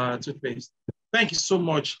toothpaste. Thank you so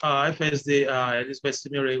much, FSD Elizabeth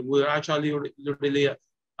Simire. We actually really,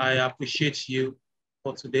 I appreciate you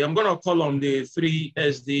for today. I'm going to call on the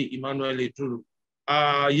 3SD Emmanuel Eduru.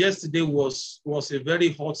 Yesterday was a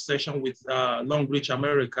very hot session with Long Reach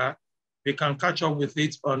America. We can catch up with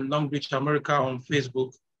it on Long Reach America on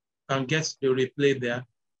Facebook and get the replay there.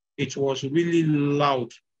 It was really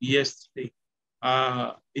loud yesterday.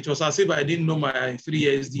 It was as if I didn't know my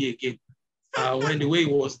 3SD again when the way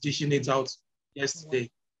he was dishing it out yesterday.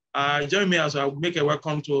 Join me as I make a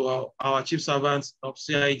welcome to our chief servant of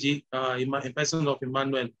CIG in person of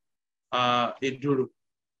Emmanuel Eduru.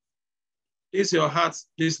 This your heart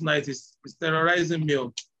this night is terrorizing me.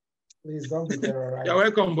 Please don't be terrorized. You're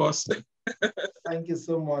welcome, boss. Thank you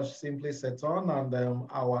so much, Simply Seton, and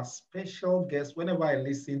our special guest. Whenever I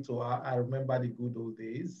listen to her, I remember the good old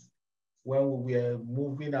days when we were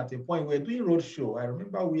moving at a point. We were doing roadshow. I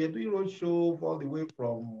remember we were doing roadshow all the way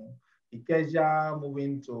from Ikeja,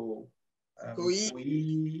 moving to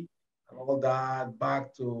Koyi, and all that,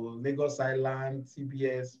 back to Lagos Island,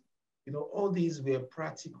 CBS. You know, all these were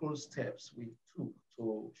practical steps we took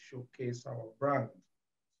to showcase our brand,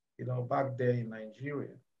 you know, back there in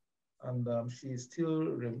Nigeria. And she's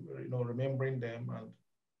still, remembering them. And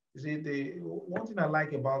you see, the one thing I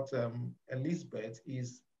like about Elizabeth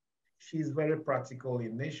is she's very practical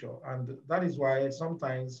in nature. And that is why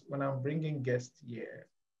sometimes when I'm bringing guests here,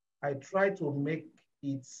 I try to make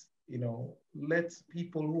it, let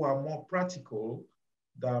people who are more practical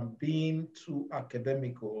than being too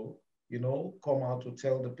academical, come out to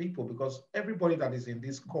tell the people, because everybody that is in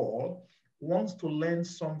this call wants to learn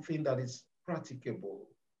something that is practicable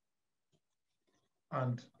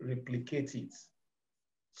and replicate it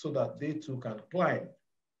so that they too can climb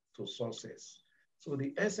to success. So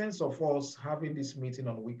the essence of us having this meeting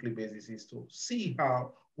on a weekly basis is to see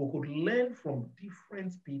how we could learn from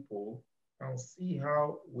different people and see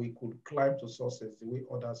how we could climb to success the way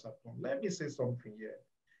others have done. Let me say something here.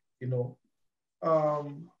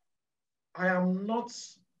 I am not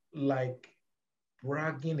like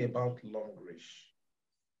bragging about Long Reach.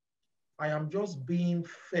 I am just being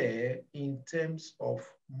fair in terms of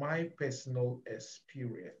my personal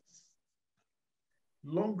experience.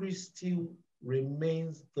 Long Reach still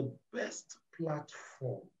remains the best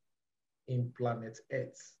platform in planet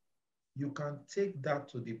Earth. You can take that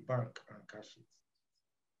to the bank and cash it.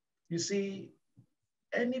 You see,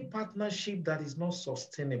 any partnership that is not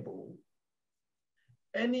sustainable,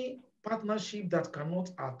 any partnership that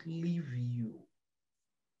cannot outlive you,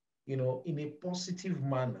 in a positive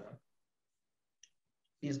manner,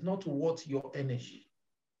 is not worth your energy.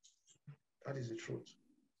 That is the truth.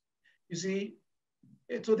 You see,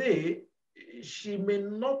 today, she may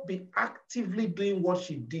not be actively doing what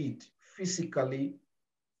she did physically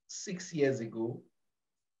 6 years ago,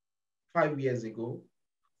 5 years ago,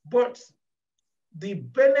 but the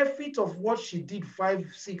benefit of what she did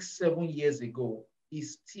 5, 6, 7 years ago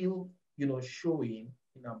is still, showing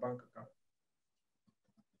in her bank account.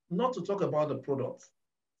 Not to talk about the product.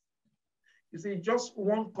 You see, just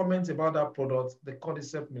one comment about that product, the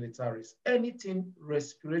Cordyceps militaris. Anything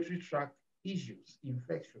respiratory tract issues,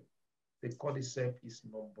 infection, the Cordyceps is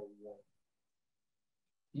number one.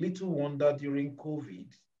 Little wonder during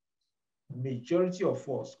COVID, majority of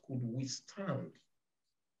us could withstand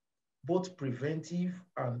both preventive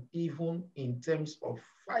and even in terms of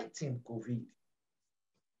fighting COVID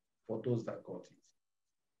for those that got it.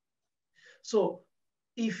 So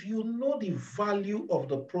if you know the value of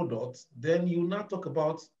the product, then you now talk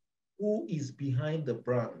about who is behind the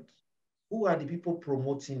brand. Who are the people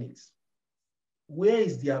promoting it? Where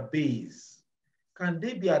is their base? Can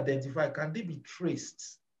they be identified? Can they be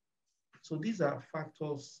traced? So these are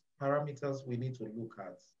factors, parameters we need to look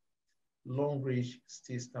at. Long Reach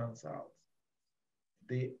still stands out.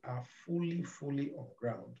 They are fully on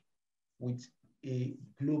ground with a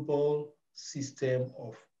global system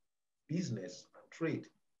of business and trade.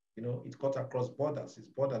 It cut across borders, it's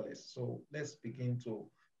borderless. So let's begin to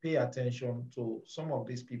pay attention to some of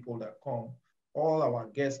these people that come. All our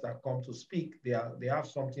guests that come to speak, they have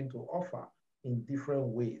something to offer in different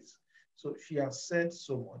ways. So she has said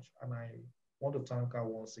so much, and I want to thank her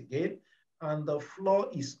once again. And the floor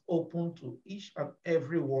is open to each and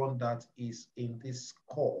everyone that is in this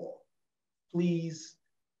call. Please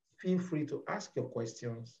feel free to ask your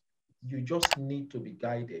questions. You just need to be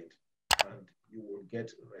guided and you will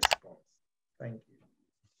get a response. Thank you.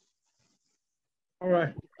 All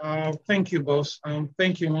right. Thank you, boss.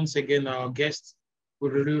 Thank you once again, our guests. We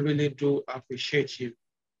really do appreciate you.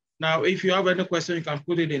 Now, if you have any question, you can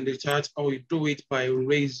put it in the chat or you do it by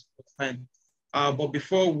raise of hand. But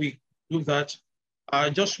before we do that,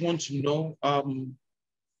 I just want to know,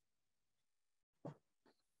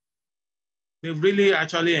 they really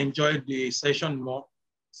actually enjoyed the session more,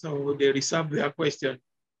 so they reserve their question.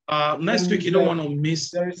 Next week, you don't want to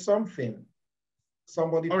miss. There is something.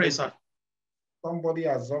 Somebody. All right, sir. Somebody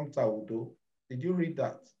Azomta Udo. Did you read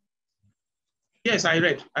that? Yes, I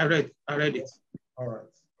read it. All right.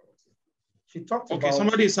 She talked about. Okay,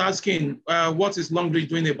 somebody is asking, what is Longbridge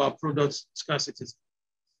doing about product scarcity?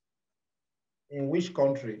 In which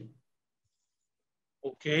country?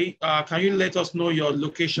 Okay, can you let us know your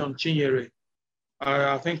location, Chinyere?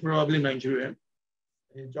 I think probably Nigeria.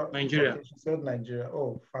 Nigeria. Okay, she said Nigeria.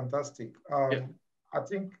 Oh, fantastic. Yeah. I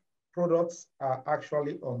think products are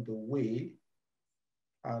actually on the way,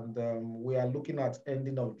 and we are looking at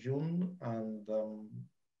ending of June and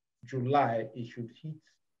July. It should hit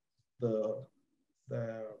the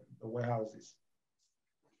warehouses.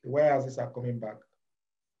 The warehouses are coming back.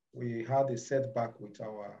 We had a setback with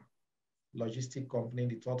our logistic company,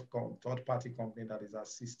 the third-party company that is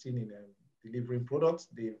assisting in delivering products.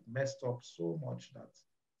 They've messed up so much that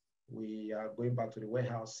we are going back to the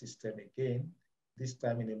warehouse system again, this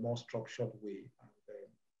time in a more structured way.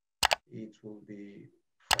 And it will be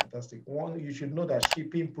fantastic. One, you should know that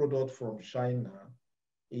shipping product from China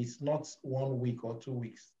is not 1 week or 2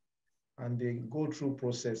 weeks. And they go through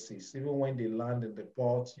processes. Even when they land in the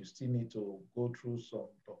port, you still need to go through some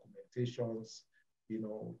documentations,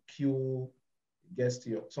 queue, gets to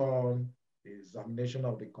your turn, the examination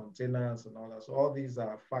of the containers and all that. So all these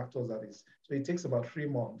are factors so it takes about 3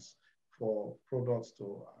 months for products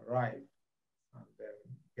to arrive and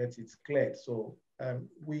get it cleared. So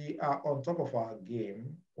we are on top of our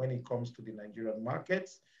game when it comes to the Nigerian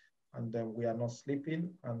market, and we are not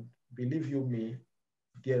sleeping. And believe you me,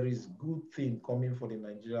 there is good thing coming for the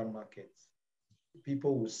Nigerian market.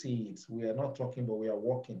 People will see it. We are not talking, but we are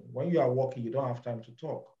walking. When you are walking, you don't have time to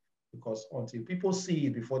talk, because until people see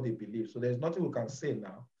it before they believe. So there's nothing we can say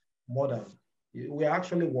now more than we are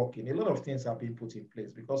actually working. A lot of things are being put in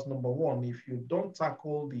place because, number one, if you don't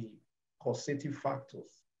tackle the causative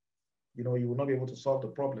factors, you will not be able to solve the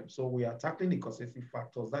problem. So we are tackling the causative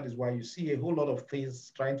factors. That is why you see a whole lot of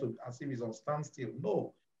things trying to, as if it's on standstill.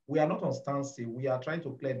 No, we are not on standstill. We are trying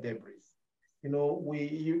to clear debris.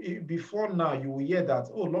 Before now, you will hear that,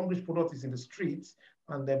 oh, Longbridge product is in the streets,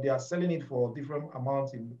 and then they are selling it for different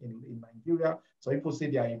amounts in Nigeria. Some people say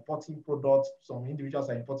they are importing products. Some individuals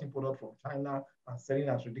are importing products from China and selling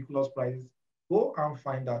at ridiculous prices. Go and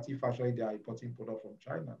find out if actually they are importing products from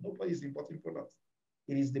China. Nobody is importing products.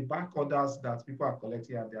 It is the back orders that people are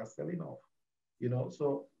collecting and they are selling off.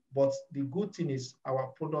 So, but the good thing is our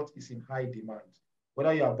product is in high demand.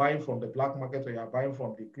 Whether you are buying from the black market or you are buying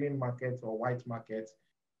from the clean market or white market,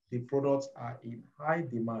 the products are in high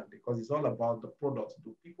demand because it's all about the product.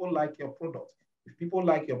 Do people like your product? If people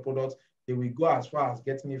like your product, they will go as far as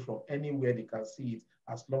getting it from anywhere they can see it,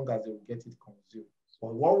 as long as they will get it consumed.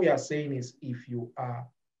 But what we are saying is, if you are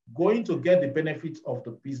going to get the benefit of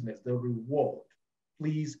the business, the reward,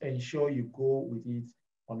 please ensure you go with it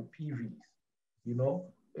on PVs. In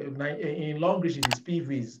Longbridge, it is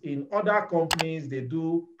PVs. In other companies, they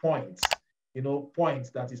do points. Points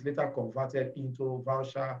that is later converted into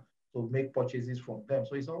voucher to make purchases from them.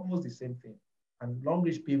 So it's almost the same thing. And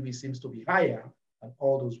Longbridge PV seems to be higher than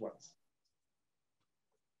all those ones.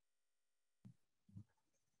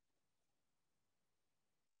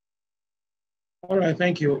 All right,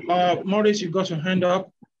 thank you. Maurice, you got your hand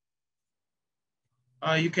up.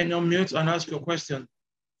 You can unmute and ask your question.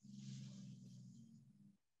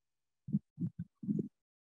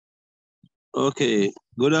 Okay,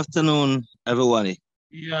 good afternoon, everyone.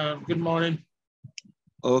 Yeah, good morning.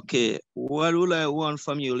 Okay, what would I want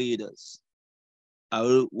from you leaders? I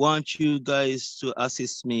will want you guys to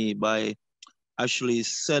assist me by actually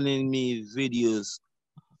sending me videos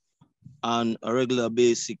on a regular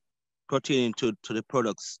basis pertaining to the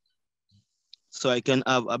products, so I can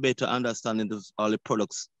have a better understanding of all the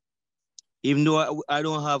products. Even though I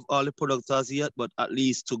don't have all the products as yet, but at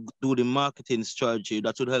least to do the marketing strategy,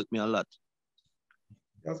 that would help me a lot.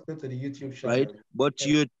 Just go to the YouTube channel. Right? But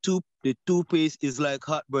the toothpaste is like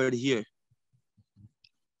hot bread here.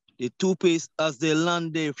 The toothpaste, as they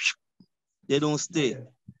land there, they don't stay.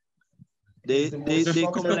 Yeah. They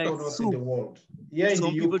come like soup. In the world. Here in the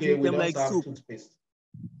UK, we don't have soup. Toothpaste.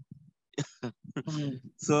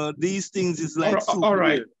 So these things is like soup. All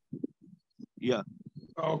right. Here.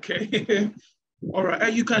 Yeah. Okay. All right,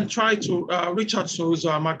 and you can try to reach out to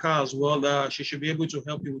Amaka as well. She should be able to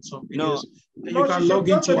help you with some videos. No. And you No, she can should log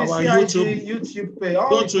go to into the our CIG YouTube page. All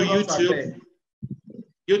go the to products are there.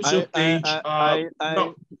 YouTube page.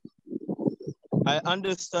 No, I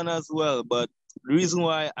understand as well, but the reason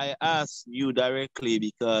why I asked you directly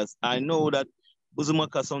because I know that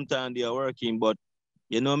Uzumaka sometimes they are working, but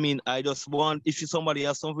you know what I mean? I just want, if somebody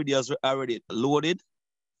has some videos already loaded,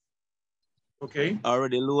 okay.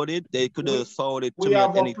 they could forward it to We me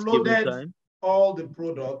have at any given uploaded time. all the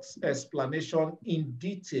products, explanation in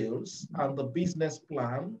details, and the business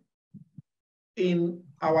plan in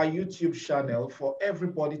our YouTube channel for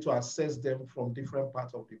everybody to access them from different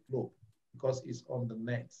parts of the globe because it's on the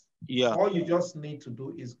net. Yeah. All you just need to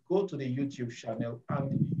do is go to the YouTube channel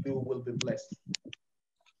and you will be blessed.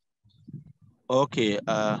 Okay.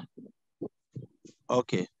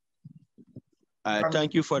 Okay.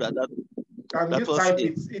 Thank you for that. Can That you was type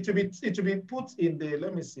it. it? It will be put in the,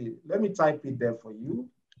 let me see. Let me type it there for you.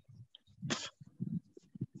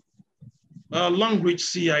 Long Reach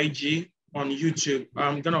CIG on YouTube.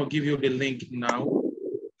 I'm gonna give you the link now.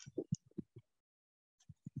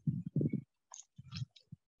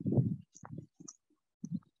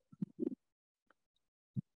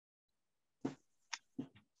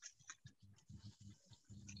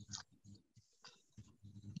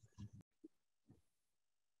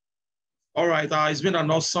 All right, it's been an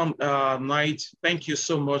awesome night. Thank you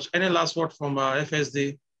so much. Any last word from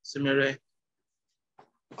FSD, Simire?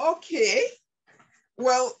 Okay.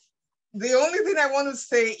 Well, the only thing I want to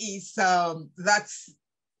say is that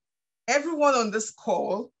everyone on this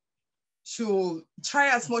call should try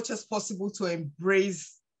as much as possible to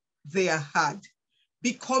embrace their hard.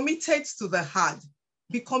 Be committed to the hard.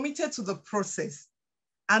 Be committed to the process.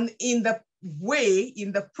 And in the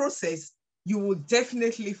process, you will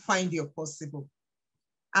definitely find your possible.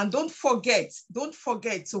 And don't forget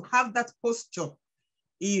to have that posture,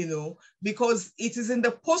 you know, because it is in the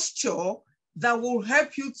posture that will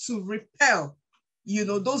help you to repel, you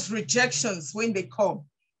know, those rejections when they come.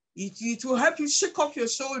 It will help you shake off your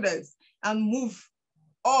shoulders and move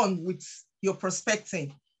on with your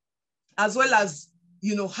prospecting, as well as,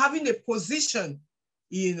 you know, having a position,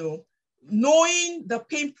 you know, knowing the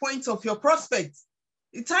pain points of your prospects.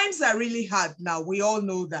 The times are really hard now. We all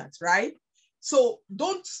know that, right? So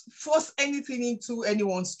don't force anything into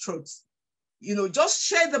anyone's throat. You know, just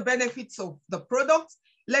share the benefits of the product.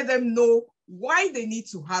 Let them know why they need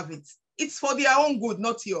to have it. It's for their own good,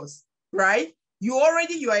 not yours, right? You are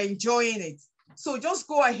enjoying it. So just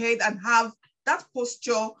go ahead and have that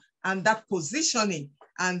posture and that positioning.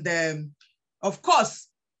 And of course,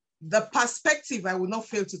 the perspective, I will not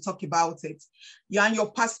fail to talk about it. Yeah, and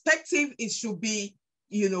your perspective, it should be,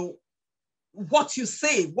 you know, what you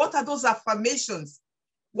say. What are those affirmations?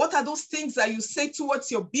 What are those things that you say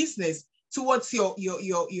towards your business, towards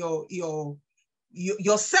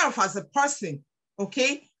yourself as a person?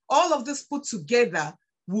 Okay, all of this put together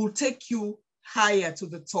will take you higher to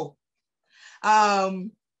the top.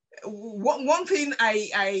 One thing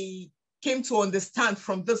I came to understand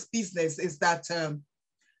from this business is that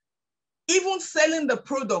even selling the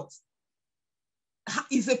product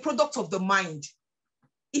is a product of the mind.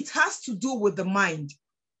 It has to do with the mind.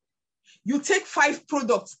 You take 5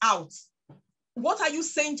 products out. What are you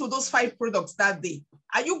saying to those 5 products that day?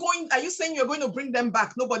 Are you saying you're going to bring them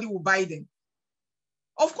back? Nobody will buy them.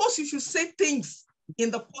 Of course, you should say things in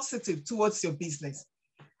the positive towards your business.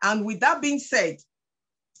 And with that being said,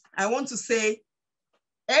 I want to say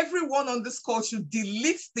everyone on this call should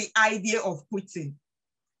delete the idea of quitting.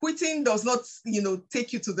 Quitting does not, you know,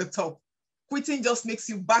 take you to the top. Quitting just makes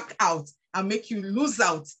you back out and make you lose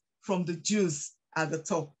out from the juice at the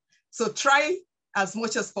top. So try as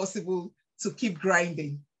much as possible to keep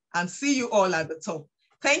grinding, and see you all at the top.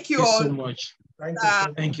 Thank you all. So much.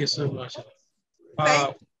 Thank you so much.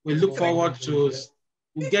 We look forward to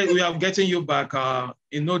we are getting you back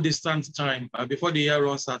in no distant time before the year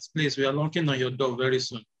runs out. Please, we are knocking on your door very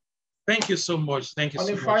soon. Thank you so much. Thank you so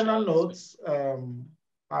much. On a final note,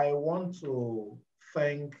 I want to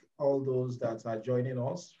thank all those that are joining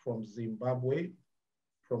us from Zimbabwe,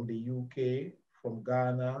 from the UK, from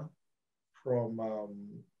Ghana, from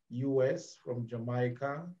US, from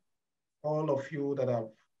Jamaica, all of you that have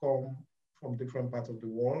come from different parts of the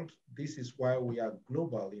world. This is why we are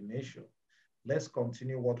global in nature. Let's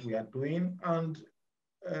continue what we are doing, and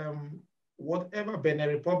whatever Benin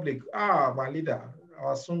Republic, my leader,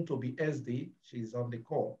 our soon-to-be SD, she's on the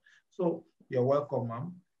call. So you're welcome,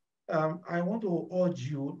 ma'am. I want to urge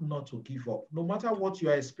you not to give up. No matter what you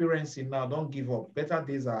are experiencing now, don't give up. Better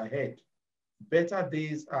days are ahead. Better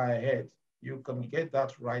days are ahead. You can get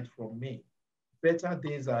that right from me. better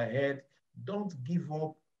days ahead. Don't give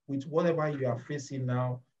up with whatever you are facing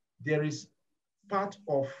now. There is part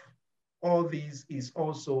of all these is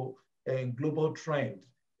also a global trend.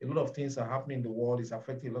 A lot of things are happening in the world. It's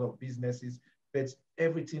affecting a lot of businesses, but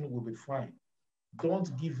everything will be fine.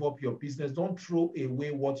 Don't give up your business. Don't throw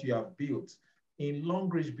away what you have built. In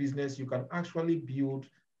long-range business, you can actually build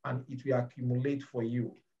and it will accumulate for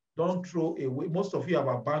you. Don't throw away. Most of you have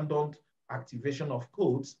abandoned activation of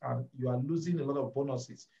codes and you are losing a lot of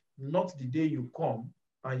bonuses. Not the day you come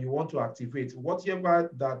and you want to activate. Whatever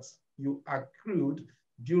that you accrued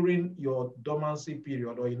during your dormancy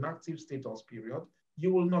period or inactive status period,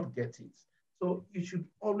 you will not get it. So you should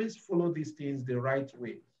always follow these things the right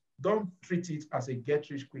way. Don't treat it as a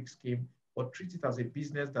get-rich-quick scheme, but treat it as a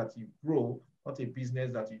business that you grow, not a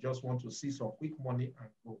business that you just want to see some quick money and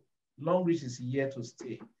go. Long Reach is here to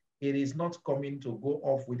stay. It is not coming to go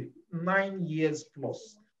off with 9 years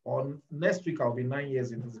plus. Or next week, I'll be 9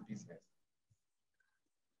 years in this business.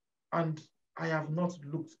 And I have not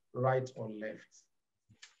looked right or left.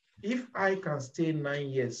 If I can stay 9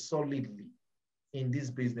 years solidly in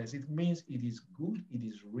this business, it means it is good, it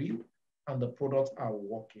is real, and the products are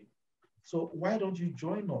working. So why don't you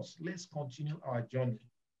join us? Let's continue our journey.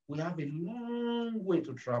 We have a long way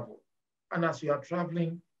to travel. And as you are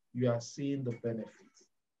traveling, you are seeing the benefits.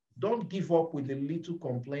 Don't give up with the little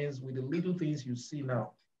complaints, with the little things you see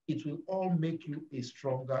now. It will all make you a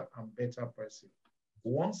stronger and better person.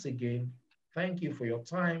 Once again, thank you for your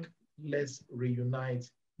time. Let's reunite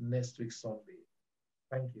next week Sunday.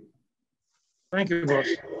 Thank you. Thank you,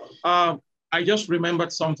 boss. I just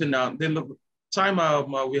remembered something now. The time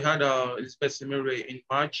we had Elizabeth Simire in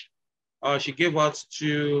March, she gave out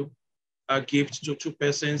a gift to 2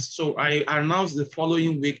 persons. So I announced the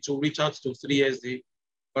following week to reach out to 3SD,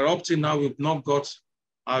 but up to now we've not got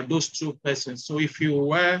those 2 persons. So if you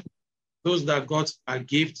were those that got a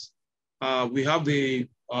gift, we have the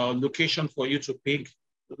location for you to pick.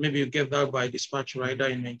 Maybe you get that by dispatch rider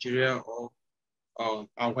in Nigeria or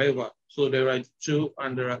however. So there are 2,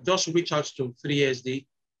 and there are, just reach out to 3SD,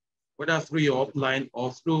 whether through your upline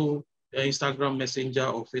or through the Instagram Messenger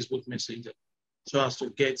or Facebook Messenger, so as to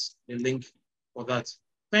get the link for that.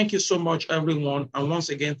 Thank you so much, everyone. And once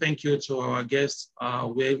again, thank you to our guests.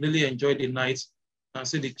 We really enjoyed the night. I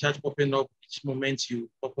see the chat popping up each moment you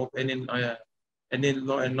pop up any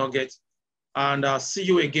nugget. And see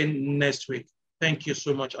you again next week. Thank you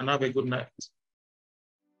so much and have a good night.